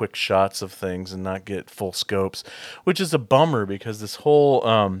very quick shots of things and not get full scopes, which is a bummer because this whole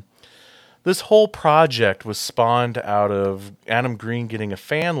project was spawned out of Adam Green getting a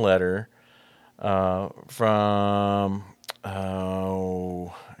fan letter from I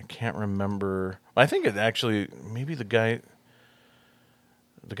can't remember. I think it actually maybe the guy's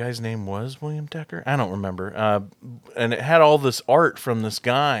name was William Decker. I don't remember. And it had all this art from this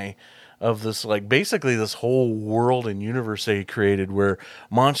guy of this, like, basically this whole world and universe that he created where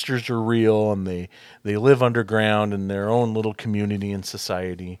monsters are real and they live underground in their own little community and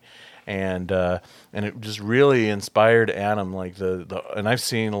society. And it just really inspired Adam. Like and I've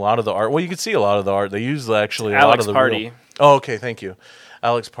seen a lot of the art. Well, you can see a lot of the art. They use actually a lot of the Party. Oh, okay, thank you,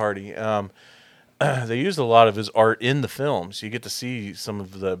 Alex Party. They used a lot of his art in the films. You get to see some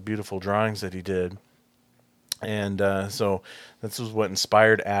of the beautiful drawings that he did. And so this was what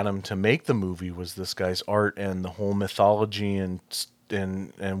inspired Adam to make the movie, was this guy's art and the whole mythology and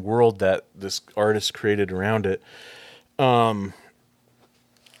and world that this artist created around it. And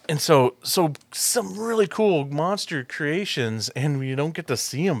so some really cool monster creations, and you don't get to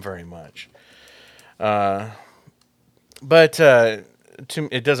see them very much. But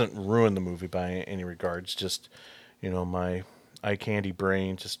it doesn't ruin the movie by any regards. Just, my eye candy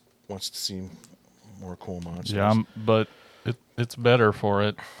brain just wants to see more cool monsters. Yeah, but it's better for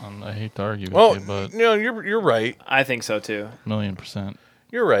it. I hate to argue with you, but you're right. I think so too. 1,000,000%.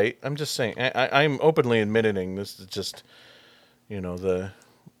 You're right. I'm just saying. I'm openly admitting this is just, the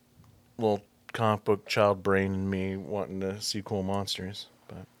little comic book child brain in me wanting to see cool monsters.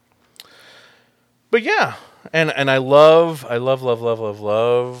 But yeah, and I love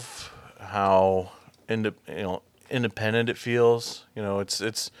how independent it feels.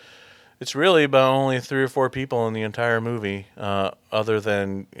 It's really about only 3 or 4 people in the entire movie, other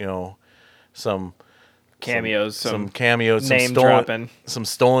than some cameos, some cameos, name dropping, some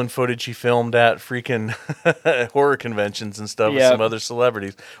stolen footage he filmed at freaking horror conventions and stuff with some other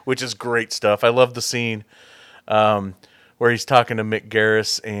celebrities, which is great stuff. I love the scene where he's talking to Mick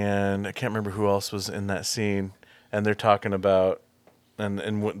Garris, and I can't remember who else was in that scene, and they're talking about and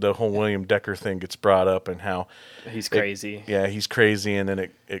the whole William Decker thing gets brought up and how he's crazy. He's crazy, and then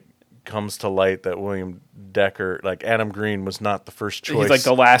it comes to light that William Decker, like Adam Green, was not the first choice. He's like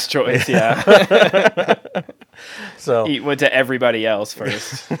the last choice, yeah. So he went to everybody else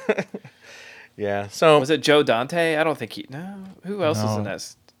first. Yeah. So was it Joe Dante? I don't think he. No. Who else was in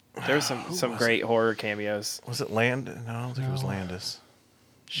that? There's some great horror cameos. Was it Landis? No, I don't think it was Landis.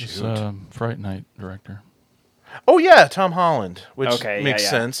 Shoot. Fright Night director. Oh yeah, Tom Holland, which Okay, makes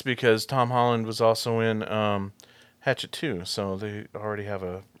sense because Tom Holland was also in Hatchet 2, so they already have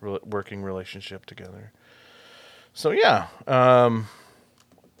a working relationship together. So yeah, I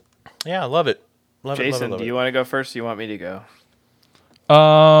love it. Jason, do you want to go first? Or you want me to go?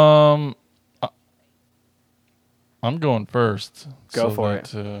 I'm going first. Go for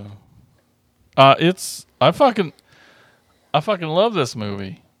it. I fucking love this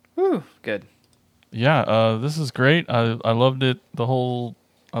movie. Woo, good. Yeah, this is great. I loved it. I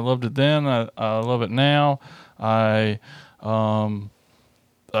loved it then. I love it now. I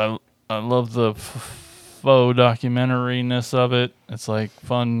love the faux documentary-ness of it. It's like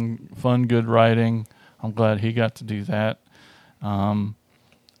fun, good writing. I'm glad he got to do that.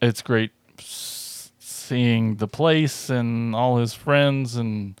 It's great seeing the place and all his friends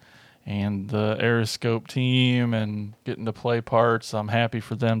and the Aeroscope team and getting to play parts. I'm happy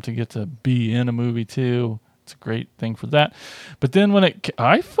for them to get to be in a movie too. It's a great thing for that. But then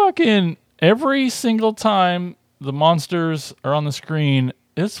when every single time the monsters are on the screen,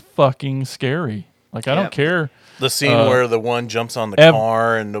 it's fucking scary. Like, I don't care. The scene where the one jumps on the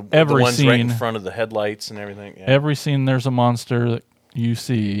car and the one's scene, right in front of the headlights and everything. Yeah. Every scene there's a monster that you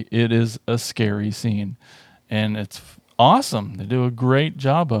see, it is a scary scene. And it's awesome. They do a great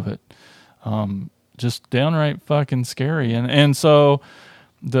job of it. Just downright fucking scary. And so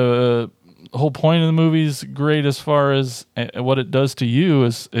the whole point of the movie is great as far as what it does to you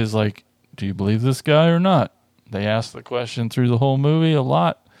is like, do you believe this guy or not? They ask the question through the whole movie a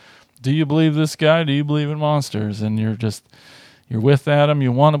lot. Do you believe this guy? Do you believe in monsters? And you're with Adam.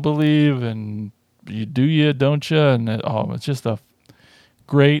 You want to believe, and you don't you? And it's just a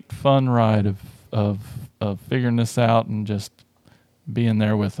great fun ride of figuring this out and just being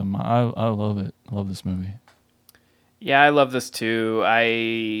there with him. I love it. I love this movie. Yeah, I love this too.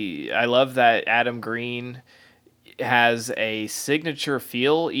 I love that Adam Green has a signature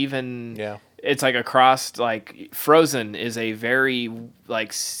feel. Even it's like across, like Frozen is a very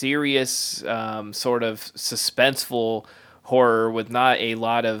like serious sort of suspenseful horror with not a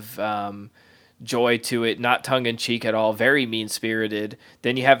lot of joy to it, not tongue-in-cheek at all, very mean-spirited.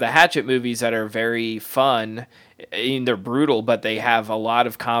 Then you have the Hatchet movies that are very fun. They're brutal, but they have a lot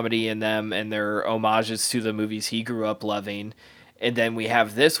of comedy in them, and they're homages to the movies he grew up loving. And then we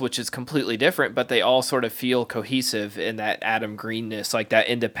have this, which is completely different, but they all sort of feel cohesive in that Adam Greenness, like that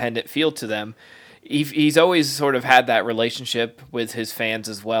independent feel to them. He's always sort of had that relationship with his fans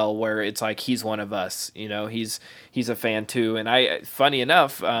as well, where it's like he's one of us, he's a fan too. And I, funny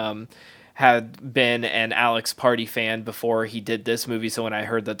enough, had been an Alex Party fan before he did this movie. So when I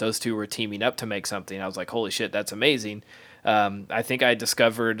heard that those two were teaming up to make something, I was like, holy shit, that's amazing. I think I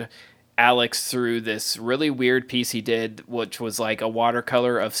discovered Alex through this really weird piece he did, which was like a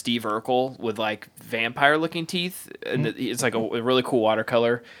watercolor of Steve Urkel with like vampire looking teeth. And it's like a really cool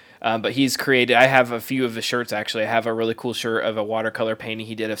watercolor. But he's created, I have a few of his shirts actually. I have a really cool shirt of a watercolor painting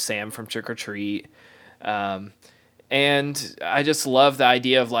he did of Sam from Trick or Treat. And I just love the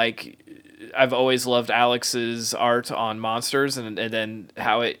idea of like I've always loved Alex's art on Monsters, and then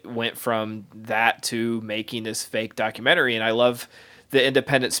how it went from that to making this fake documentary. And I love the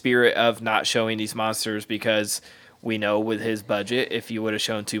independent spirit of not showing these monsters, because we know with his budget, if you would have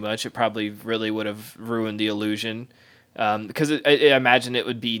shown too much, it probably really would have ruined the illusion. Because I imagine it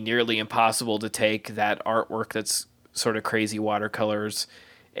would be nearly impossible to take that artwork that's sort of crazy watercolors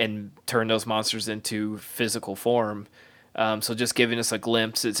and turn those monsters into physical form. So just giving us a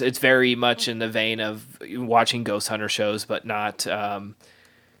glimpse, it's very much in the vein of watching Ghost Hunter shows, but not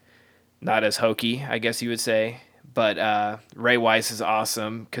as hokey, I guess you would say. But Ray Wise is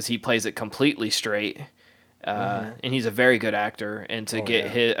awesome because he plays it completely straight, and he's a very good actor. And to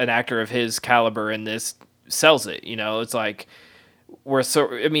an actor of his caliber in this sells it. It's like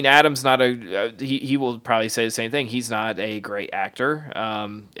Adam's not he will probably say the same thing. He's not a great actor,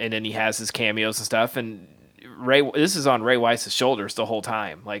 and then he has his cameos and stuff. And this is on Ray Wise's shoulders the whole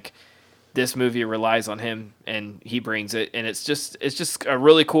time. Like, this movie relies on him, and he brings it. And it's just a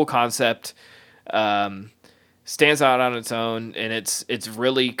really cool concept. Stands out on its own, and it's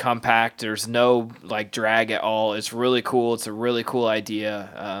really compact. There's no like drag at all. It's really cool. It's a really cool idea.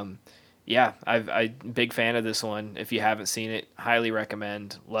 I'm big fan of this one. If you haven't seen it, highly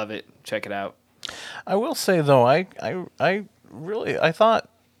recommend. Love it. Check it out. I will say though, I thought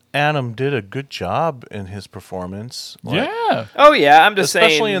Adam did a good job in his performance. Yeah. Oh yeah, I'm just saying.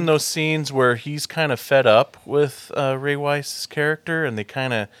 Especially in those scenes where he's kind of fed up with Ray Wise's character, and they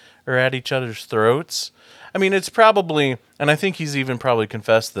kind of are at each other's throats. I mean, it's probably, and I think he's even probably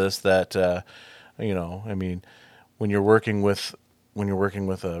confessed this, that when you're working with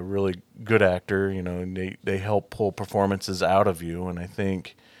a really good actor, and they help pull performances out of you, and I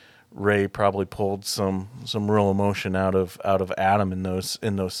think Ray probably pulled some real emotion out of Adam in those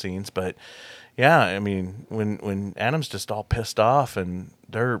scenes. But yeah, I mean, when Adam's just all pissed off and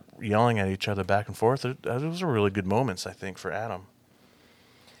they're yelling at each other back and forth, those are really good moments, I think, for Adam.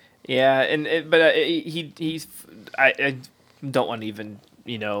 Yeah, I don't want to even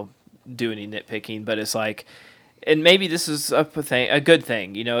do any nitpicking, but it's like, and maybe this is a good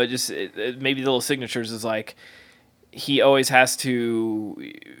thing, maybe the little signatures is like, he always has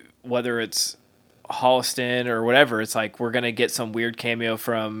to, whether it's Holliston or whatever, it's like, we're gonna get some weird cameo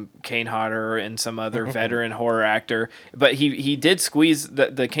from Kane Hodder and some other veteran horror actor, but he did squeeze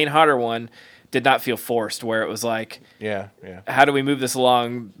the Kane Hodder one. Did not feel forced, where it was like, how do we move this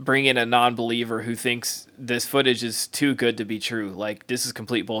along? Bring in a non-believer who thinks this footage is too good to be true. Like, this is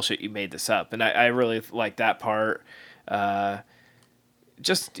complete bullshit. You made this up. And I really like that part. When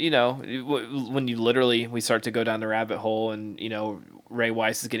we start to go down the rabbit hole, and, Ray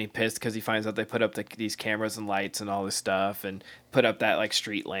Wise is getting pissed because he finds out they put up these cameras and lights and all this stuff, and put up that like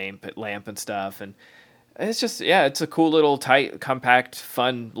street lamp and stuff. And it's just, it's a cool little tight, compact,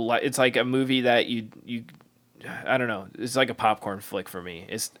 fun. It's like a movie that you I don't know. It's like a popcorn flick for me. I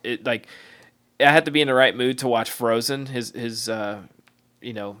had to be in the right mood to watch Frozen, his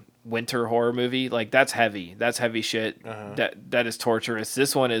winter horror movie. Like, that's heavy. That's heavy shit. That is torturous.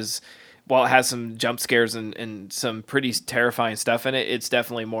 This one is, while it has some jump scares and some pretty terrifying stuff in it, it's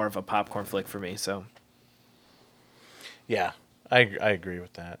definitely more of a popcorn flick for me. So, yeah, I agree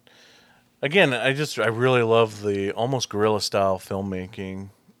with that. Again, I really love the almost guerrilla style filmmaking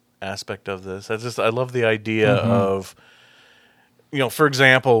aspect of this. I love the idea of, for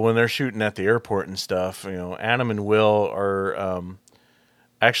example, when they're shooting at the airport and stuff, Adam and Will are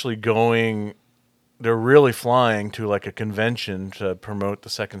actually they're really flying to like a convention to promote the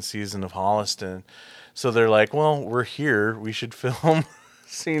second season of Holliston. So they're like, well, we're here, we should film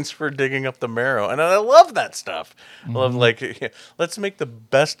scenes for digging up the marrow, and I love that stuff. I love, like, let's make the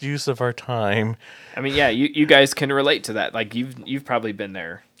best use of our time. I mean, yeah, you guys can relate to that. Like, you've probably been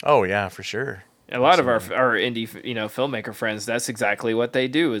there. Oh yeah, for sure. A lot of our indie filmmaker friends, that's exactly what they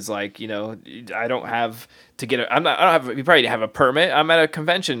do. Is like, I don't have to get you probably have a permit. I'm at a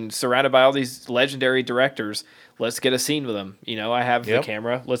convention surrounded by all these legendary directors. Let's get a scene with them. I have the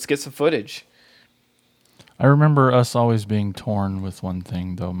camera. Let's get some footage. I remember us always being torn with one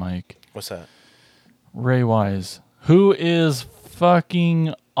thing, though, Mike. What's that? Ray Wise, who is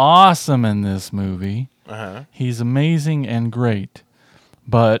fucking awesome in this movie. He's amazing and great.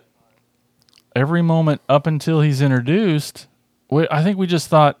 But every moment up until he's introduced, I think we just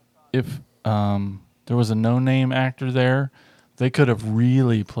thought if there was a no-name actor there, they could have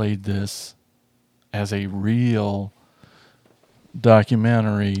really played this as a real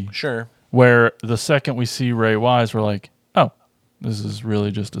documentary. Sure. Where the second we see Ray Wise, we're like, oh, this is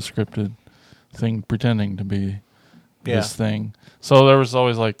really just a scripted thing pretending to be this thing. So there was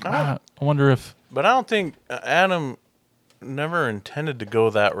always like, I wonder if... But I don't think Adam never intended to go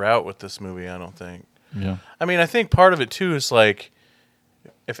that route with this movie, I don't think. Yeah. I mean, I think part of it too is like,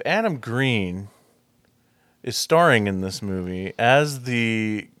 if Adam Green is starring in this movie as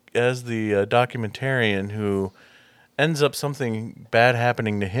the documentarian who ends up something bad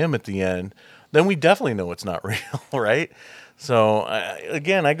happening to him at the end, then we definitely know it's not real, right? So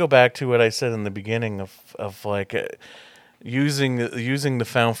again, I go back to what I said in the beginning of like using the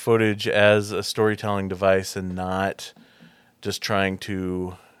found footage as a storytelling device and not just trying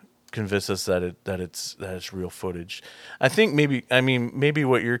to convince us that it's real footage. I think maybe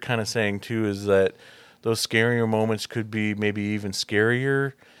what you're kind of saying too is that those scarier moments could be maybe even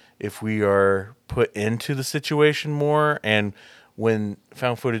scarier if we are put into the situation more. And when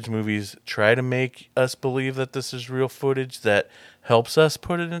found footage movies try to make us believe that this is real footage, that helps us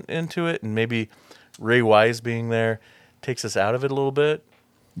put it into it, and maybe Ray Wise being there takes us out of it a little bit.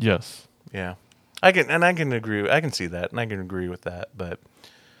 Yes. Yeah. I can agree. I can see that, and I can agree with that. But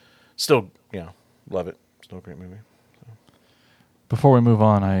still, love it. Still a great movie. Before we move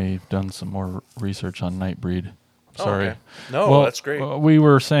on, I've done some more research on Nightbreed. Sorry. Okay. No, that's great. We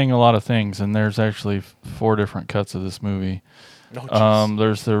were saying a lot of things, and there's actually 4 different cuts of this movie. Oh,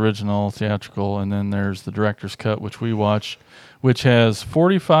 there's the original theatrical, and then there's the director's cut, which we watched, which has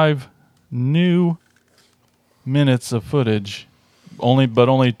 45 new minutes of footage. Only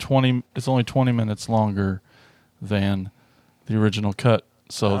 20. It's only 20 minutes longer than the original cut.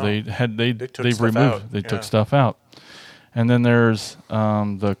 So they took stuff out. And then there's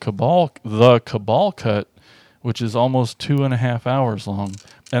the Cabal cut, which is almost 2.5 hours long.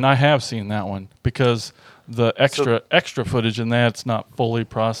 And I have seen that one because the extra footage in that's not fully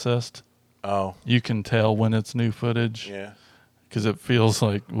processed. Oh. You can tell when it's new footage. Yeah. Because it feels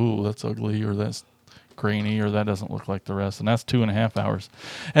like, ooh, that's ugly, or that's grainy, or that doesn't look like the rest. And that's 2.5 hours.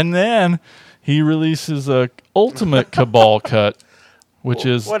 And then he releases a ultimate Cabal cut, which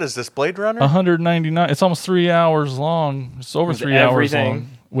is... What is this, Blade Runner? 199. It's almost 3 hours long. It's over 3 hours long.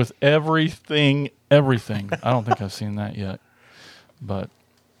 With everything. I don't think I've seen that yet. But,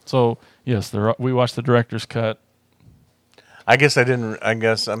 so, yes, we watched the director's cut. I'm sorry.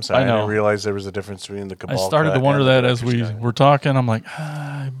 I didn't realize there was a difference between the Cabal cut. I started to wonder that as we were talking. I'm like,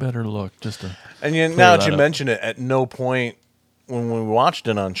 I better look just to. And now that you mention it, at no point when we watched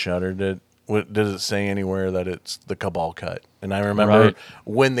it on Shudder did it say anywhere that it's the Cabal cut. And I remember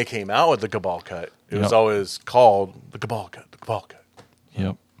when they came out with the Cabal cut, it was always called the Cabal cut. The Cabal cut.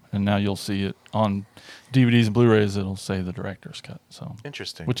 Yep. And now you'll see it on DVDs and Blu-rays. It'll say the director's cut. So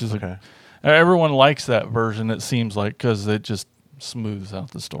interesting. Which is everyone likes that version. It seems like because it just smooths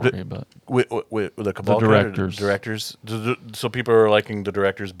out the story. But with the Cabal directors, so people are liking the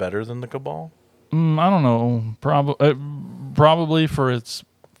directors better than the Cabal. I don't know. Probably for its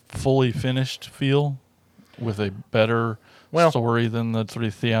fully finished feel, with a better story than the sort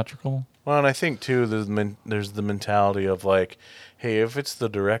of theatrical. Well, and I think too, there's the mentality of like, hey, if it's the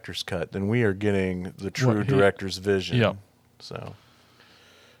director's cut, then we are getting the true director's vision. Yeah. So,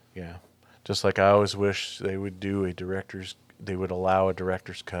 yeah, just like I always wish they would do they would allow a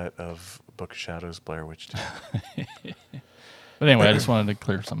director's cut of Book of Shadows, Blair Witch 2. But anyway, I just wanted to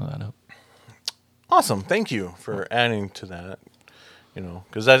clear some of that up. Awesome, thank you for adding to that.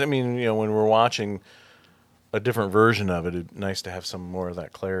 Because when we're watching a different version of it, it's nice to have some more of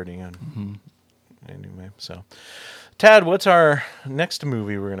that clarity. And anyway, so Tad, what's our next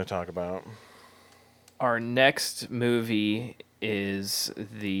movie we're going to talk about? Our next movie is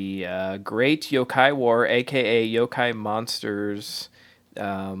the Great Yokai War, a.k.a. Yokai Monsters,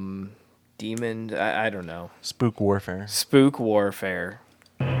 Demon, I don't know. Spook Warfare.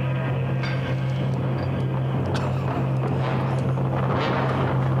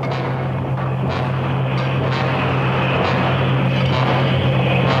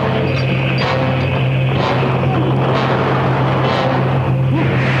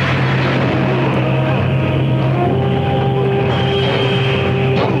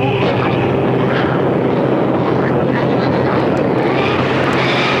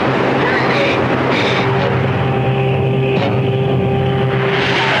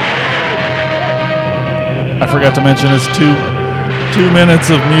 I forgot to mention it's 2 minutes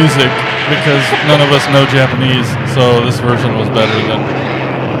of music because none of us know Japanese, so this version was better than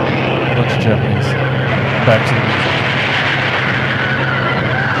a bunch of Japanese. Back to the music.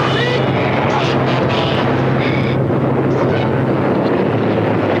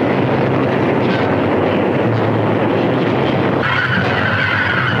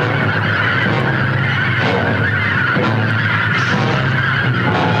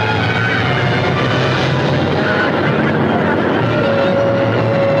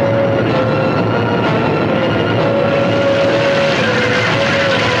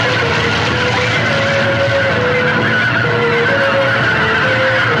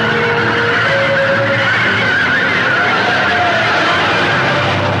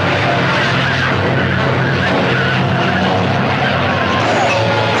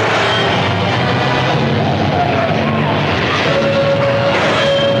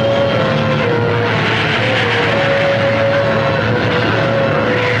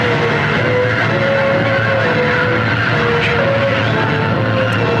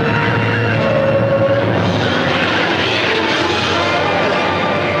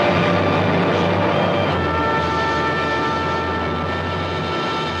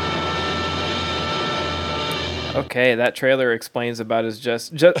 Okay, that trailer explains about as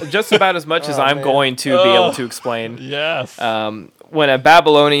just about as much as I'm going to be able to explain. Yes. When a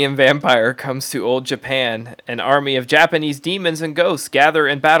Babylonian vampire comes to old Japan, an army of Japanese demons and ghosts gather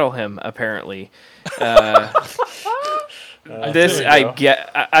and battle him. Apparently, I'm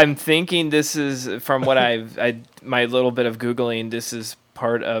thinking this is from what my little bit of Googling. This is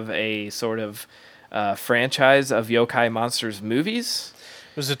part of a sort of franchise of yokai monsters movies.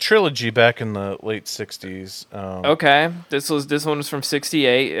 It was a trilogy back in the late 60s. Okay, this one was from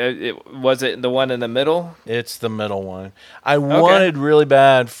 68. Was it the one in the middle? It's the middle one. I wanted really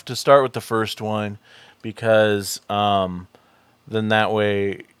bad to start with the first one because then that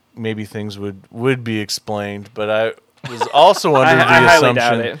way maybe things would be explained. But I was also under the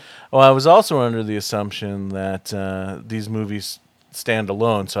assumption. Well, I was also under the assumption that these movies stand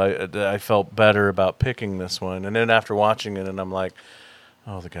alone, so I felt better about picking this one. And then after watching it, and I'm like,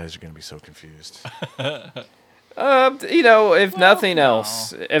 oh, the guys are going to be so confused. If nothing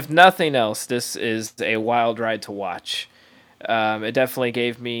else, this is a wild ride to watch. It definitely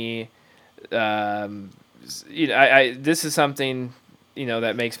gave me, this is something,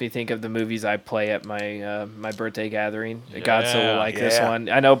 that makes me think of the movies I play at my my birthday gathering. Yeah, Godso will like this one.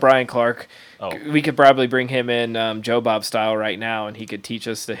 I know Brian Clark. Oh. We could probably bring him in Joe Bob style right now, and he could teach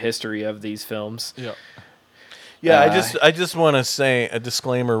us the history of these films. Yeah. Yeah, I just want to say a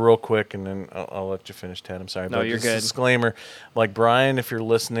disclaimer real quick, and then I'll let you finish, Ted. I'm sorry. No, you're good. Disclaimer, like Brian, if you're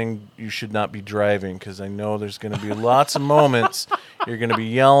listening, you should not be driving because I know there's going to be lots of moments you're going to be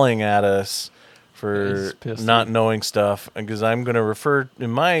yelling at us for not knowing stuff. Because I'm going to refer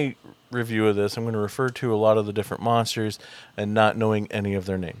in my review of this, I'm going to refer to a lot of the different monsters and not knowing any of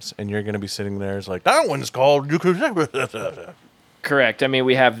their names, and you're going to be sitting there as like that one's called. Correct. I mean,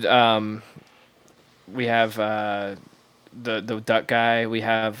 we have the duck guy. We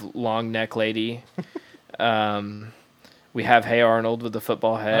have long neck lady. We have Hey Arnold with the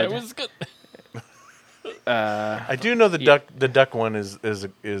football head. It was good. I do know the duck. The duck one is a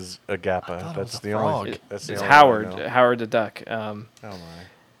Gappa. That's the only. That's the it's only Howard. Howard the duck. Oh my.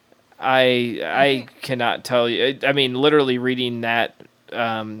 I cannot tell you. I mean, literally reading that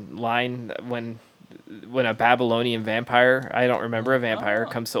line when a Babylonian vampire, I don't remember a vampire,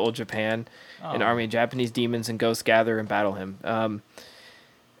 comes to old Japan. An army of Japanese demons and ghosts gather and battle him.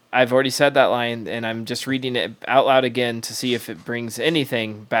 I've already said that line, and I'm just reading it out loud again to see if it brings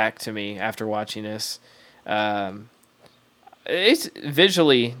anything back to me after watching this. It's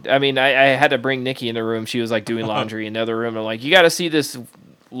visually, I mean, I had to bring Nikki in the room. She was like doing laundry in the other room. I'm like, you got to see this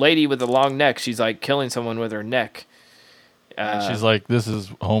lady with a long neck. She's like killing someone with her neck. She's like, "This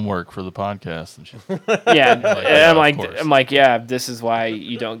is homework for the podcast," and she's yeah. I'm like, yeah. This is why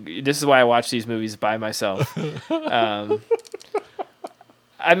you don't. This is why I watch these movies by myself. I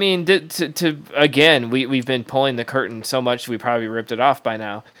mean, to again, we've been pulling the curtain so much we probably ripped it off by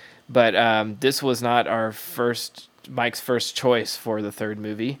now, but this was not Mike's first choice for the third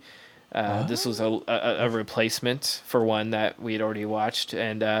movie. This was a replacement for one that we had already watched,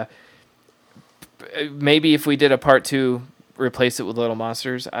 and maybe if we did a part 2. Replace it with Little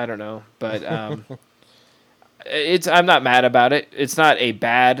Monsters. I don't know, but I'm not mad about it. It's not a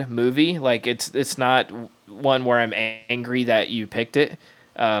bad movie. Like it's not one where I'm angry that you picked it.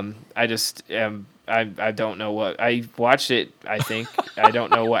 I just I don't know what I watched it. I think I don't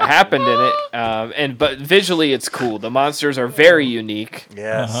know what happened in it. But visually it's cool. The monsters are very unique.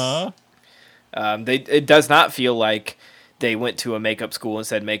 Yes. It does not feel like they went to a makeup school and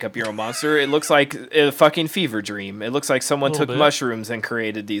said, make up your own monster. It looks like a fucking fever dream. It looks like someone took mushrooms and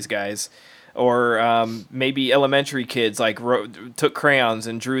created these guys. Or maybe elementary kids took crayons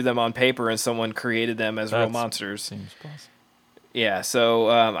and drew them on paper and someone created them as real monsters. Seems possible. Yeah,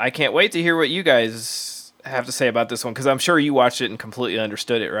 so I can't wait to hear what you guys have to say about this one, because I'm sure you watched it and completely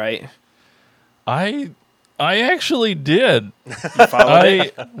understood it, right? I actually did. You followed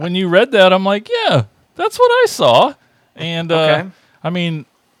it? When you read that, I'm like, yeah, that's what I saw. And okay. I mean,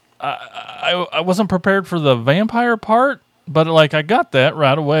 I wasn't prepared for the vampire part, but like I got that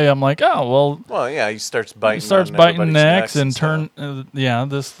right away. I'm like, oh well. Well, yeah, he starts biting. Necks and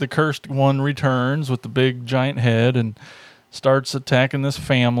the cursed one returns with the big giant head and starts attacking this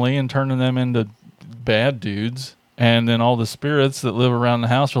family and turning them into bad dudes. And then all the spirits that live around the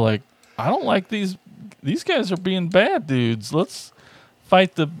house are like, I don't like these guys are being bad dudes. Let's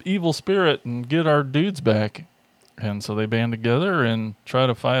fight the evil spirit and get our dudes back. And so they band together and try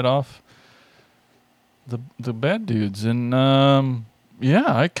to fight off the bad dudes. And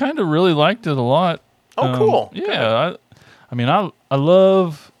I kind of really liked it a lot. Oh, cool. Yeah, I mean, I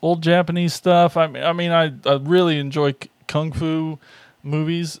love old Japanese stuff. I really enjoy kung fu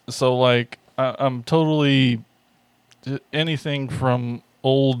movies. So like, I'm totally anything from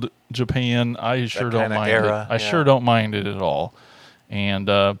old Japan, I sure don't kinda mind era, it. I yeah. sure don't mind it at all. And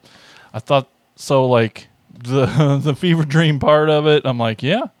I thought so. Like the fever dream part of it, I'm like,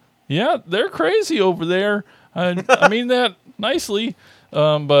 yeah, they're crazy over there. I mean that nicely,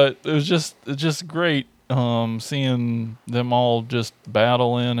 but it was just great seeing them all just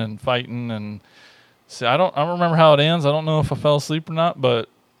battling and fighting. And see, I don't remember how it ends. I don't know if I fell asleep or not, but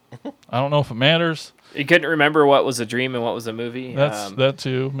I don't know if it matters. You couldn't remember what was a dream and what was a movie. That's that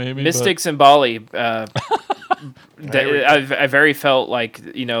too, maybe. Mystics in Bali. I very felt like,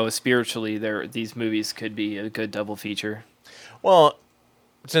 spiritually, these movies could be a good double feature. Well,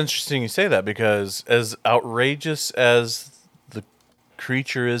 it's interesting you say that, because as outrageous as the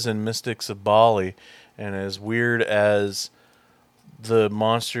creature is in Mystics of Bali, and as weird as the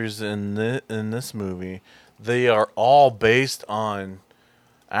monsters in this movie, they are all based on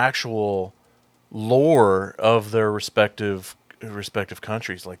actual lore of their respective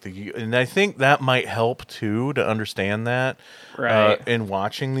countries, and I think that might help too to understand that, right? In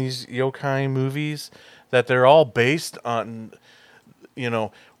watching these yokai movies, that they're all based on,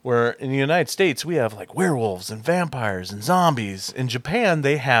 where in the United States we have like werewolves and vampires and zombies. In Japan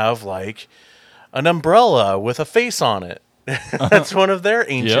they have like an umbrella with a face on it. That's one of their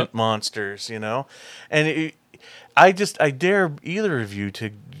ancient monsters, and I dare either of you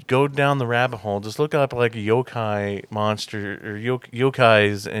to go down the rabbit hole. Just look up like a yokai monster or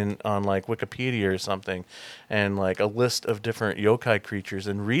yokais on like Wikipedia or something, and like a list of different yokai creatures,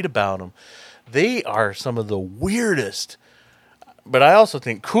 and read about them. They are some of the weirdest, but I also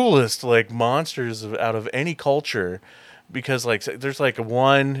think coolest like monsters out of any culture, because like there's like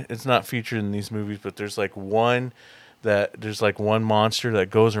one, it's not featured in these movies, but there's like one monster that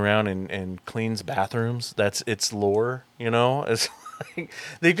goes around and cleans bathrooms. That's its lore, It's like,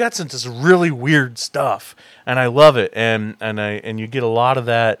 they've got some just really weird stuff, and I love it. And you get a lot of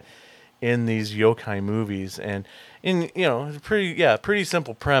that in these yokai movies, and pretty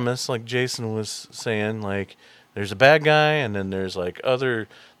simple premise, like Jason was saying. Like, there's a bad guy, and then there's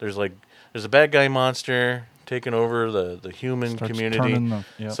a bad guy monster taking over the human community.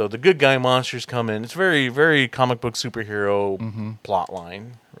 So the good guy monsters come in. It's very, very comic book superhero plot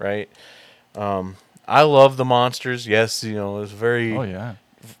line, right? I love the monsters. Yes, it's very. Oh yeah.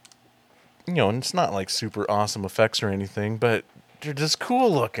 And it's not like super awesome effects or anything, but they're just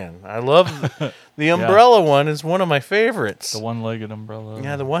cool looking. I love the umbrella one is one of my favorites. The one-legged umbrella.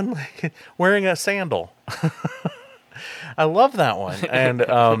 Yeah, the one-legged wearing a sandal. I love that one, and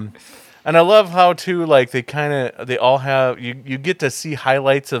I love how too, like they all have you get to see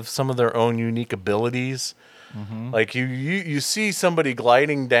highlights of some of their own unique abilities. Like you see somebody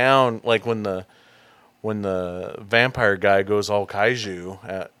gliding down, like when the vampire guy goes all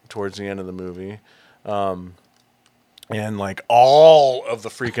kaiju towards the end of the movie, and like all of the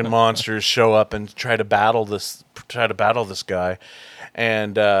freaking monsters show up and try to battle this guy,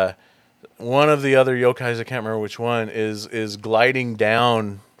 and one of the other yokais, I can't remember which one, is gliding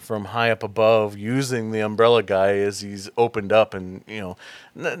down from high up above using the umbrella guy as he's opened up, and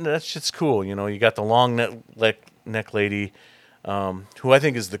that's just cool. You got the long neck lady, who I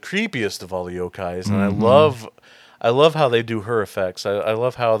think is the creepiest of all the yokais, and I love how they do her effects. I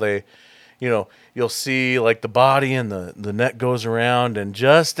love how they, you'll see like the body and the neck goes around, and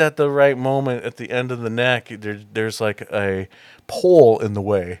just at the right moment at the end of the neck, there's like a pole in the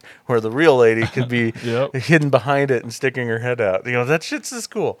way where the real lady could be hidden behind it and sticking her head out. That shit's just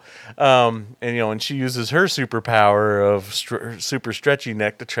cool. And she uses her superpower of super stretchy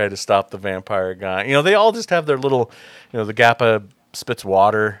neck to try to stop the vampire guy. They all just have their little, the Gappa spits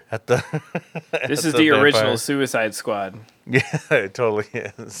water at the. This is the original Suicide Squad. Yeah, it totally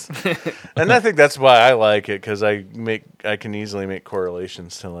is. And I think that's why I like it, because I can easily make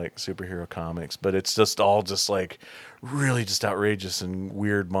correlations to like superhero comics, but it's just all just like really just outrageous and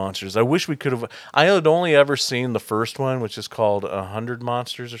weird monsters. I wish we could have. I had only ever seen the first one, which is called 100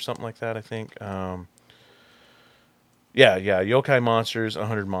 Monsters or something like that, I think. Yokai Monsters,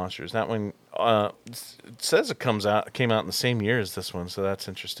 100 Monsters. That one, it says it came out in the same year as this one, so that's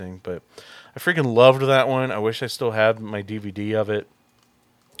interesting. But I freaking loved that one. I wish I still had my DVD of it.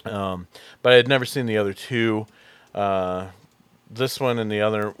 But I had never seen the other two. This one and the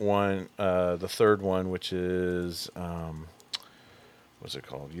other one, the third one, which is, what's it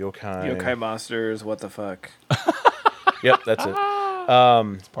called? Yokai Monsters, what the fuck? Yep, that's it.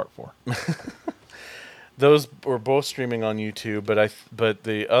 It's part 4. Those were both streaming on YouTube, but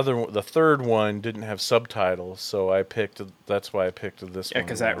the third one didn't have subtitles, so that's why I picked this one. Yeah,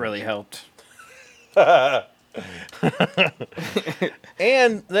 because that really helped.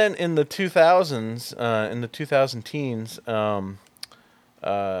 And then in the 2000s, in the 2000 teens, Takashi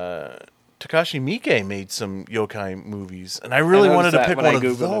Miike made some yokai movies, and I really wanted to pick one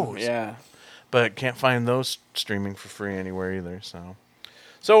of those. Yeah, but can't find those streaming for free anywhere either. So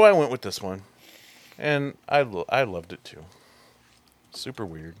I went with this one, and I loved it too. Super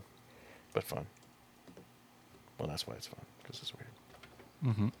weird, but fun. Well, that's why it's fun, because it's weird.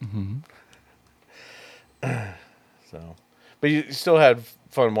 So, but you still had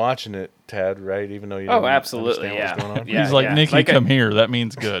fun watching it, Tad, right? Even though you didn't absolutely, understand what was going on? Yeah. He's like, Nikki, come here. That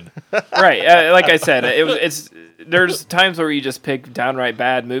means good. Right. Like I said, there's times where you just pick downright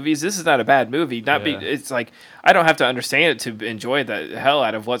bad movies. This is not a bad movie. It's like I don't have to understand it to enjoy the hell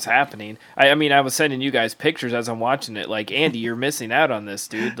out of what's happening. I mean, I was sending you guys pictures as I'm watching it. Like, Andy, you're missing out on this,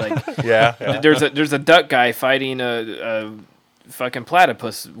 dude. Like, yeah. There's a duck guy fighting a fucking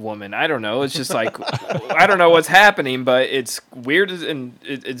platypus woman. I don't know. It's just like I don't know what's happening, but it's weird and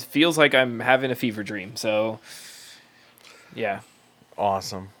it feels like I'm having a fever dream. So, yeah,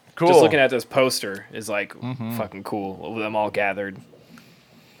 awesome. Cool. Just looking at this poster is like fucking cool. Them all gathered.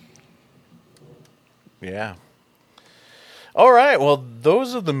 Yeah. All right. Well,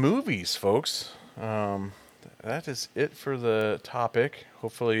 those are the movies, folks. That is it for the topic.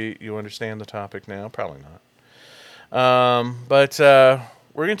 Hopefully you understand the topic now. Probably not. But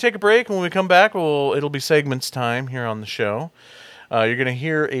we're going to take a break. And when we come back, it'll be segments time here on the show. You're going to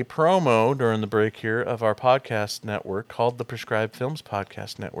hear a promo during the break here of our podcast network called the Prescribed Films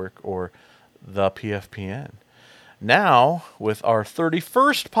Podcast Network, or the PFPN. Now, with our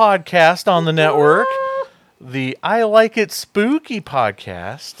 31st podcast on the network, the I Like It Spooky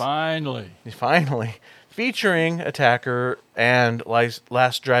podcast. Finally. Featuring Attacker and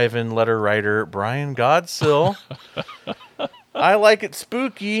Last Drive-In letter writer Brian Godsill. I Like It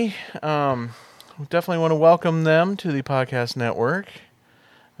Spooky. Definitely want to welcome them to the podcast network.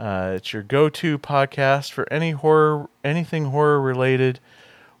 It's your go-to podcast for anything horror related,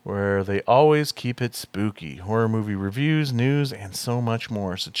 where they always keep it spooky. Horror movie reviews, news, and so much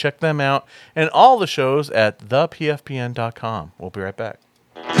more. So check them out and all the shows at thepfpn.com. We'll be right back.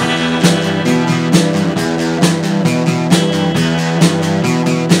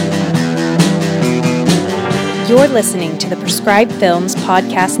 You're listening to the Prescribed Films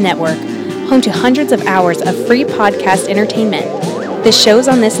Podcast Network, home to hundreds of hours of free podcast entertainment. The shows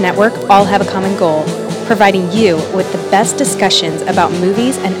on this network all have a common goal: providing you with the best discussions about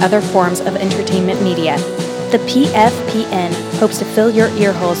movies and other forms of entertainment media. The PFPN hopes to fill your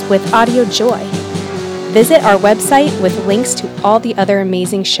earholes with audio joy. Visit our website with links to all the other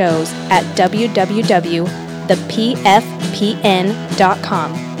amazing shows at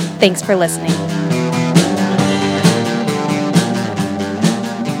www.thepfpn.com. Thanks for listening.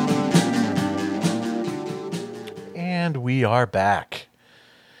 And we are back.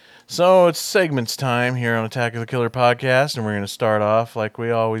 So it's segments time here on Attack of the Killer podcast, and we're going to start off like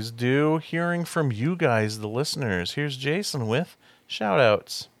we always do, hearing from you guys, the listeners. Here's Jason with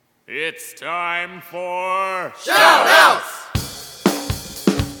shout-outs. It's time for shout-outs!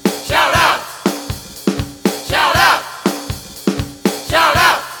 Shout-outs! Shout-outs!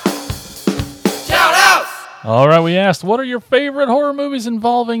 Shout-outs! Shout-outs! All right, we asked, what are your favorite horror movies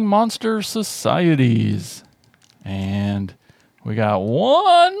involving monster societies? And we got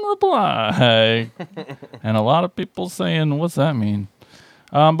one reply. And a lot of people saying, what's that mean?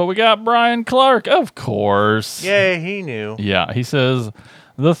 But we got Brian Clark, of course. Yay, he knew. Yeah, he says,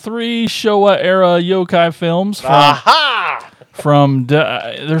 the 3 Showa-era yokai films from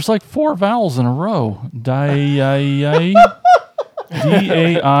there's like 4 vowels in a row. Daiei.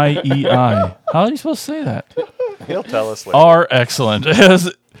 D-A-I-E-I. How are you supposed to say that? He'll tell us later. Are excellent,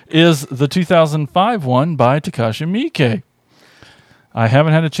 as is the 2005 one by Takashi Miike. I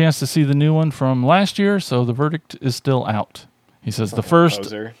haven't had a chance to see the new one from last year, so the verdict is still out. He says the first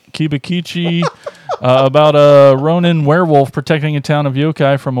Kibakichi about a Ronin werewolf protecting a town of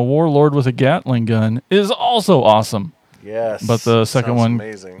yokai from a warlord with a Gatling gun is also awesome. Yes, but the second one,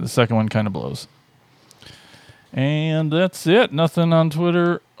 amazing. The second one kind of blows. And that's it. Nothing on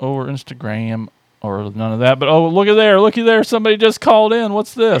Twitter or Instagram or none of that. But oh, looky there! Somebody just called in.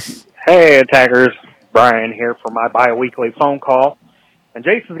 What's this? Hey, Attackers. Brian here for my bi-weekly phone call. And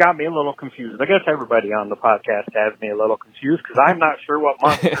Jason's got me a little confused. I guess everybody on the podcast has me a little confused because I'm not sure what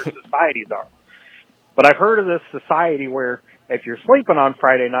monster societies are. But I've heard of this society where if you're sleeping on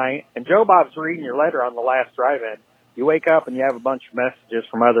Friday night and Joe Bob's reading your letter on the last drive-in, you wake up and you have a bunch of messages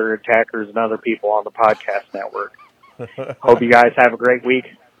from other attackers and other people on the podcast network. Hope you guys have a great week.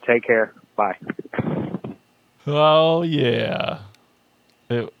 Take care. Bye. Oh, yeah.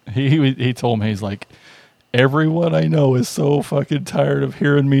 He told me, he's like, everyone I know is so fucking tired of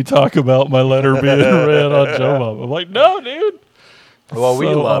hearing me talk about my letter being read on Joe Bob. I'm like, no, dude. Well, we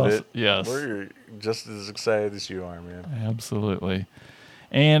So love awesome. it. Yes. We're just as excited as you are, man. Absolutely.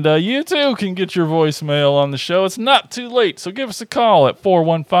 And you too can get your voicemail on the show. It's not too late, so give us a call at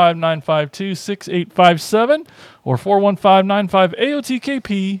 415-952-6857 or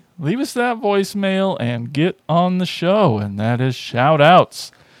 415-95-AOTKP. Leave us that voicemail and get on the show, and that is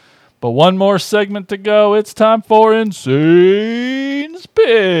shout-outs. But one more segment to go. It's time for Insane's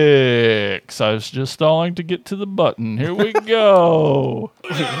Picks. I was just stalling to get to the button. Here we go.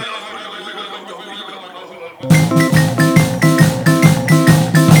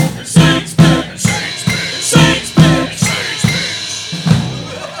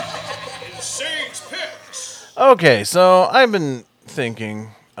 Okay, so I've been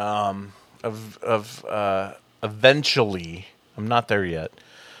thinking of eventually, I'm not there yet,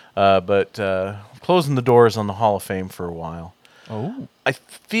 but closing the doors on the Hall of Fame for a while. Oh. I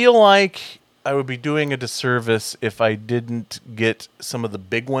feel like I would be doing a disservice if I didn't get some of the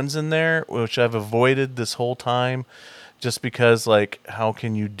big ones in there, which I've avoided this whole time, just because, like, how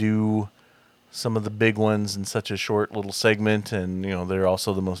can you do some of the big ones in such a short little segment, and, you know, they're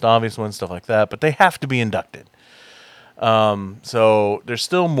also the most obvious ones, stuff like that, but they have to be inducted. So there's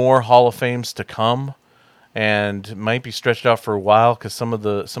still more Hall of Fames to come, and might be stretched out for a while because some of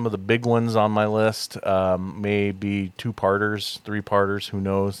the big ones on my list may be 2-parters, 3-parters, who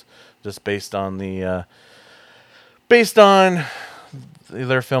knows, just based on their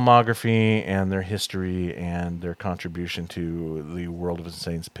filmography and their history and their contribution to the world of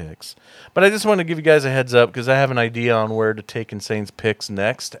Insane's Picks. But I just want to give you guys a heads up because I have an idea on where to take Insane's Picks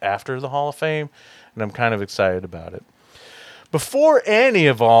next after the Hall of Fame, and I'm kind of excited about it. Before any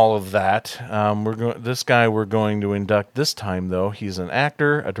of all of that, this guy we're going to induct this time, though. He's an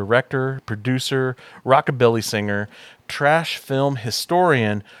actor, a director, producer, rockabilly singer, trash film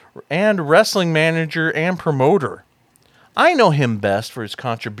historian, and wrestling manager and promoter. I know him best for his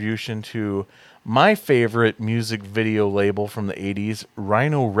contribution to my favorite music video label from the 80s,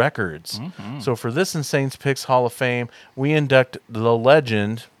 Rhino Records. Mm-hmm. So for this Insane's Picks Hall of Fame, we induct the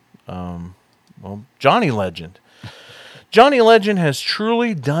legend, Johnny Legend. Johnny Legend has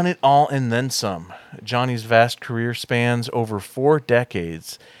truly done it all and then some. Johnny's vast career spans over 4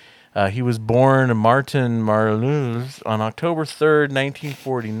 decades. He was born Martin Marluz on October 3rd,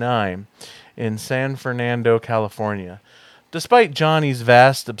 1949 in San Fernando, California. Despite Johnny's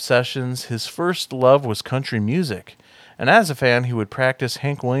vast obsessions, his first love was country music. And as a fan, he would practice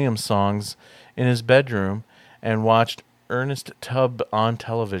Hank Williams songs in his bedroom and watched Ernest Tubb on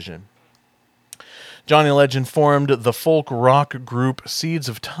television. Johnny Legend formed the folk rock group Seeds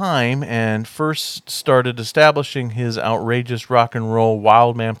of Time and first started establishing his outrageous rock and roll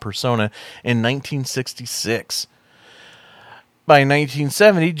wildman persona in 1966. By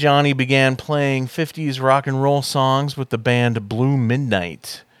 1970, Johnny began playing 50s rock and roll songs with the band Blue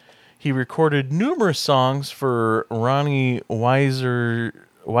Midnight. He recorded numerous songs for Ronnie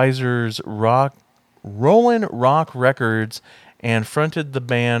Weiser's Rollin' Rock Records and fronted the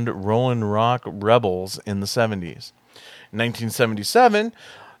band Rollin' Rock Rebels in the 70s. In 1977,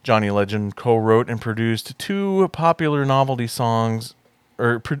 Johnny Legend co-wrote and produced 2 popular novelty songs.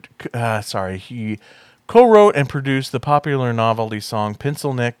 He co-wrote and produced the popular novelty song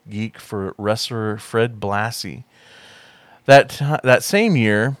 "Pencil Neck Geek" for wrestler Fred Blassie. That same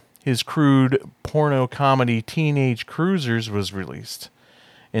year, his crude porno comedy "Teenage Cruisers" was released.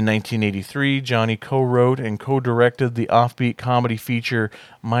 In 1983, Johnny co-wrote and co-directed the offbeat comedy feature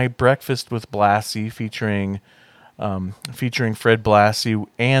My Breakfast with Blassie, featuring Fred Blassie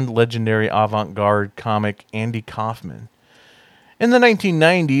and legendary avant-garde comic Andy Kaufman. In the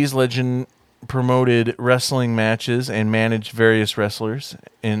 1990s, Legend promoted wrestling matches and managed various wrestlers.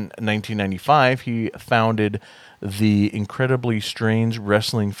 In 1995, he founded the Incredibly Strange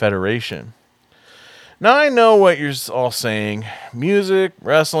Wrestling Federation. Now, I know what you're all saying. Music,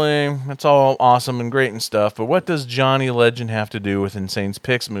 wrestling, it's all awesome and great and stuff, but what does Johnny Legend have to do with Insane's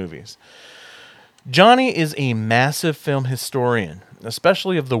Picks movies? Johnny is a massive film historian,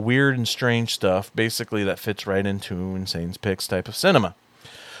 especially of the weird and strange stuff, basically that fits right into Insane's Picks type of cinema.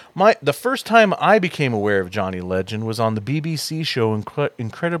 The first time I became aware of Johnny Legend was on the BBC show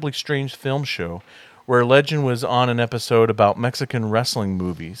Incredibly Strange Film Show, where Legend was on an episode about Mexican wrestling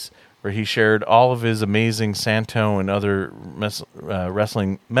movies, where he shared all of his amazing Santo and other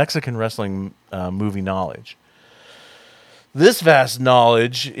Mexican wrestling movie knowledge. This vast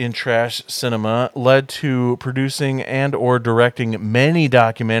knowledge in trash cinema led to producing and or directing many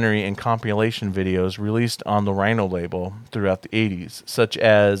documentary and compilation videos released on the Rhino label throughout the 80s, such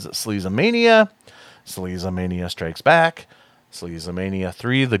as Sleazomania, Sleazomania Strikes Back, Sleazomania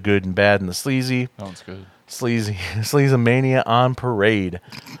 3, The Good and Bad and the Sleazy, Sounds good. Sleazomania on Parade,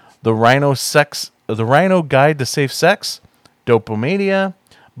 The Rhino Guide to Safe Sex, Dopomania,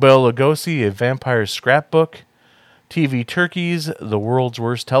 Bela Lugosi, A Vampire's Scrapbook, TV Turkeys, The World's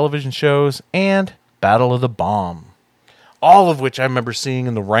Worst Television Shows, and Battle of the Bomb. All of which I remember seeing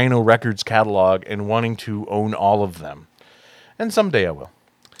in the Rhino Records catalog and wanting to own all of them. And someday I will.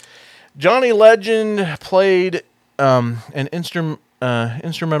 Johnny Legend played an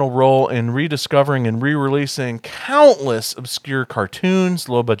instrumental role in rediscovering and re-releasing countless obscure cartoons,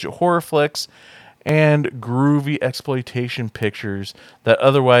 low-budget horror flicks, and groovy exploitation pictures that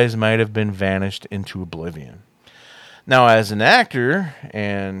otherwise might have been vanished into oblivion. Now, as an actor,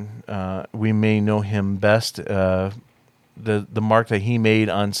 and we may know him best, the mark that he made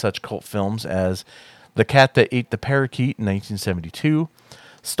on such cult films as The Cat That Ate the Parakeet in 1972,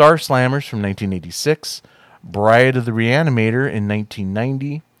 Star Slammers from 1986, Bride of the Reanimator in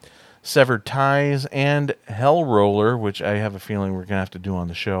 1990, Severed Ties, and Hell Roller, which I have a feeling we're going to have to do on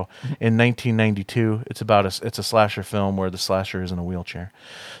the show, in 1992. It's a slasher film where the slasher is in a wheelchair.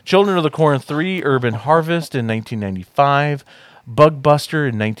 Children of the Corn 3, Urban Harvest in 1995, Bug Buster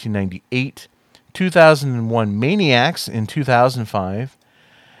in 1998, 2001 Maniacs in 2005,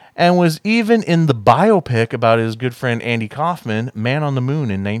 and was even in the biopic about his good friend Andy Kaufman, Man on the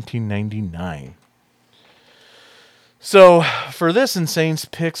Moon in 1999. So, for this Insane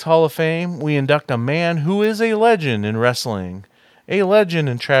Picks Hall of Fame, we induct a man who is a legend in wrestling, a legend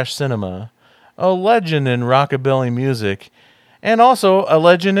in trash cinema, a legend in rockabilly music, and also a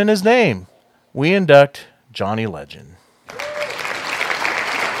legend in his name. We induct Johnny Legend.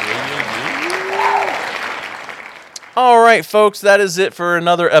 All right, folks, that is it for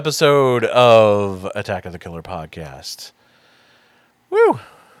another episode of Attack of the Killer Podcast. Woo!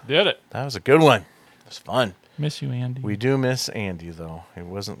 Did it. That was a good one. It was fun. Miss you, Andy. We do miss Andy, though. It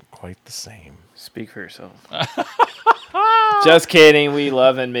wasn't quite the same. Speak for yourself. Just kidding. We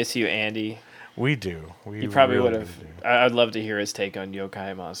love and miss you, Andy. We do. You probably would have. I'd love to hear his take on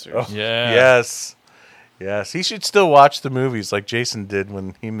Yokai Monsters. Oh, yeah. Yes. He should still watch the movies like Jason did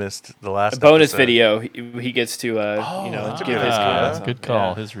when he missed the last bonus episode. video. He gets to give his comments. Good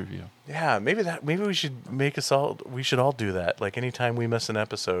call. His review. Yeah, maybe we should we should all do that. Like anytime we miss an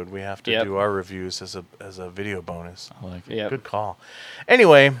episode, we have to do our reviews as a video bonus. I like it. Yep. Good call.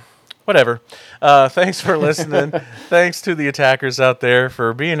 Anyway, whatever. Thanks for listening. Thanks to the attackers out there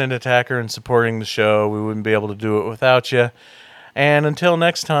for being an attacker and supporting the show. We wouldn't be able to do it without you. And until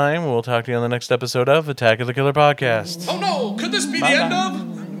next time, we'll talk to you on the next episode of Attack of the Killer Podcast. Oh no, could this be the end of?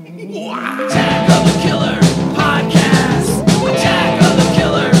 Attack of the Killer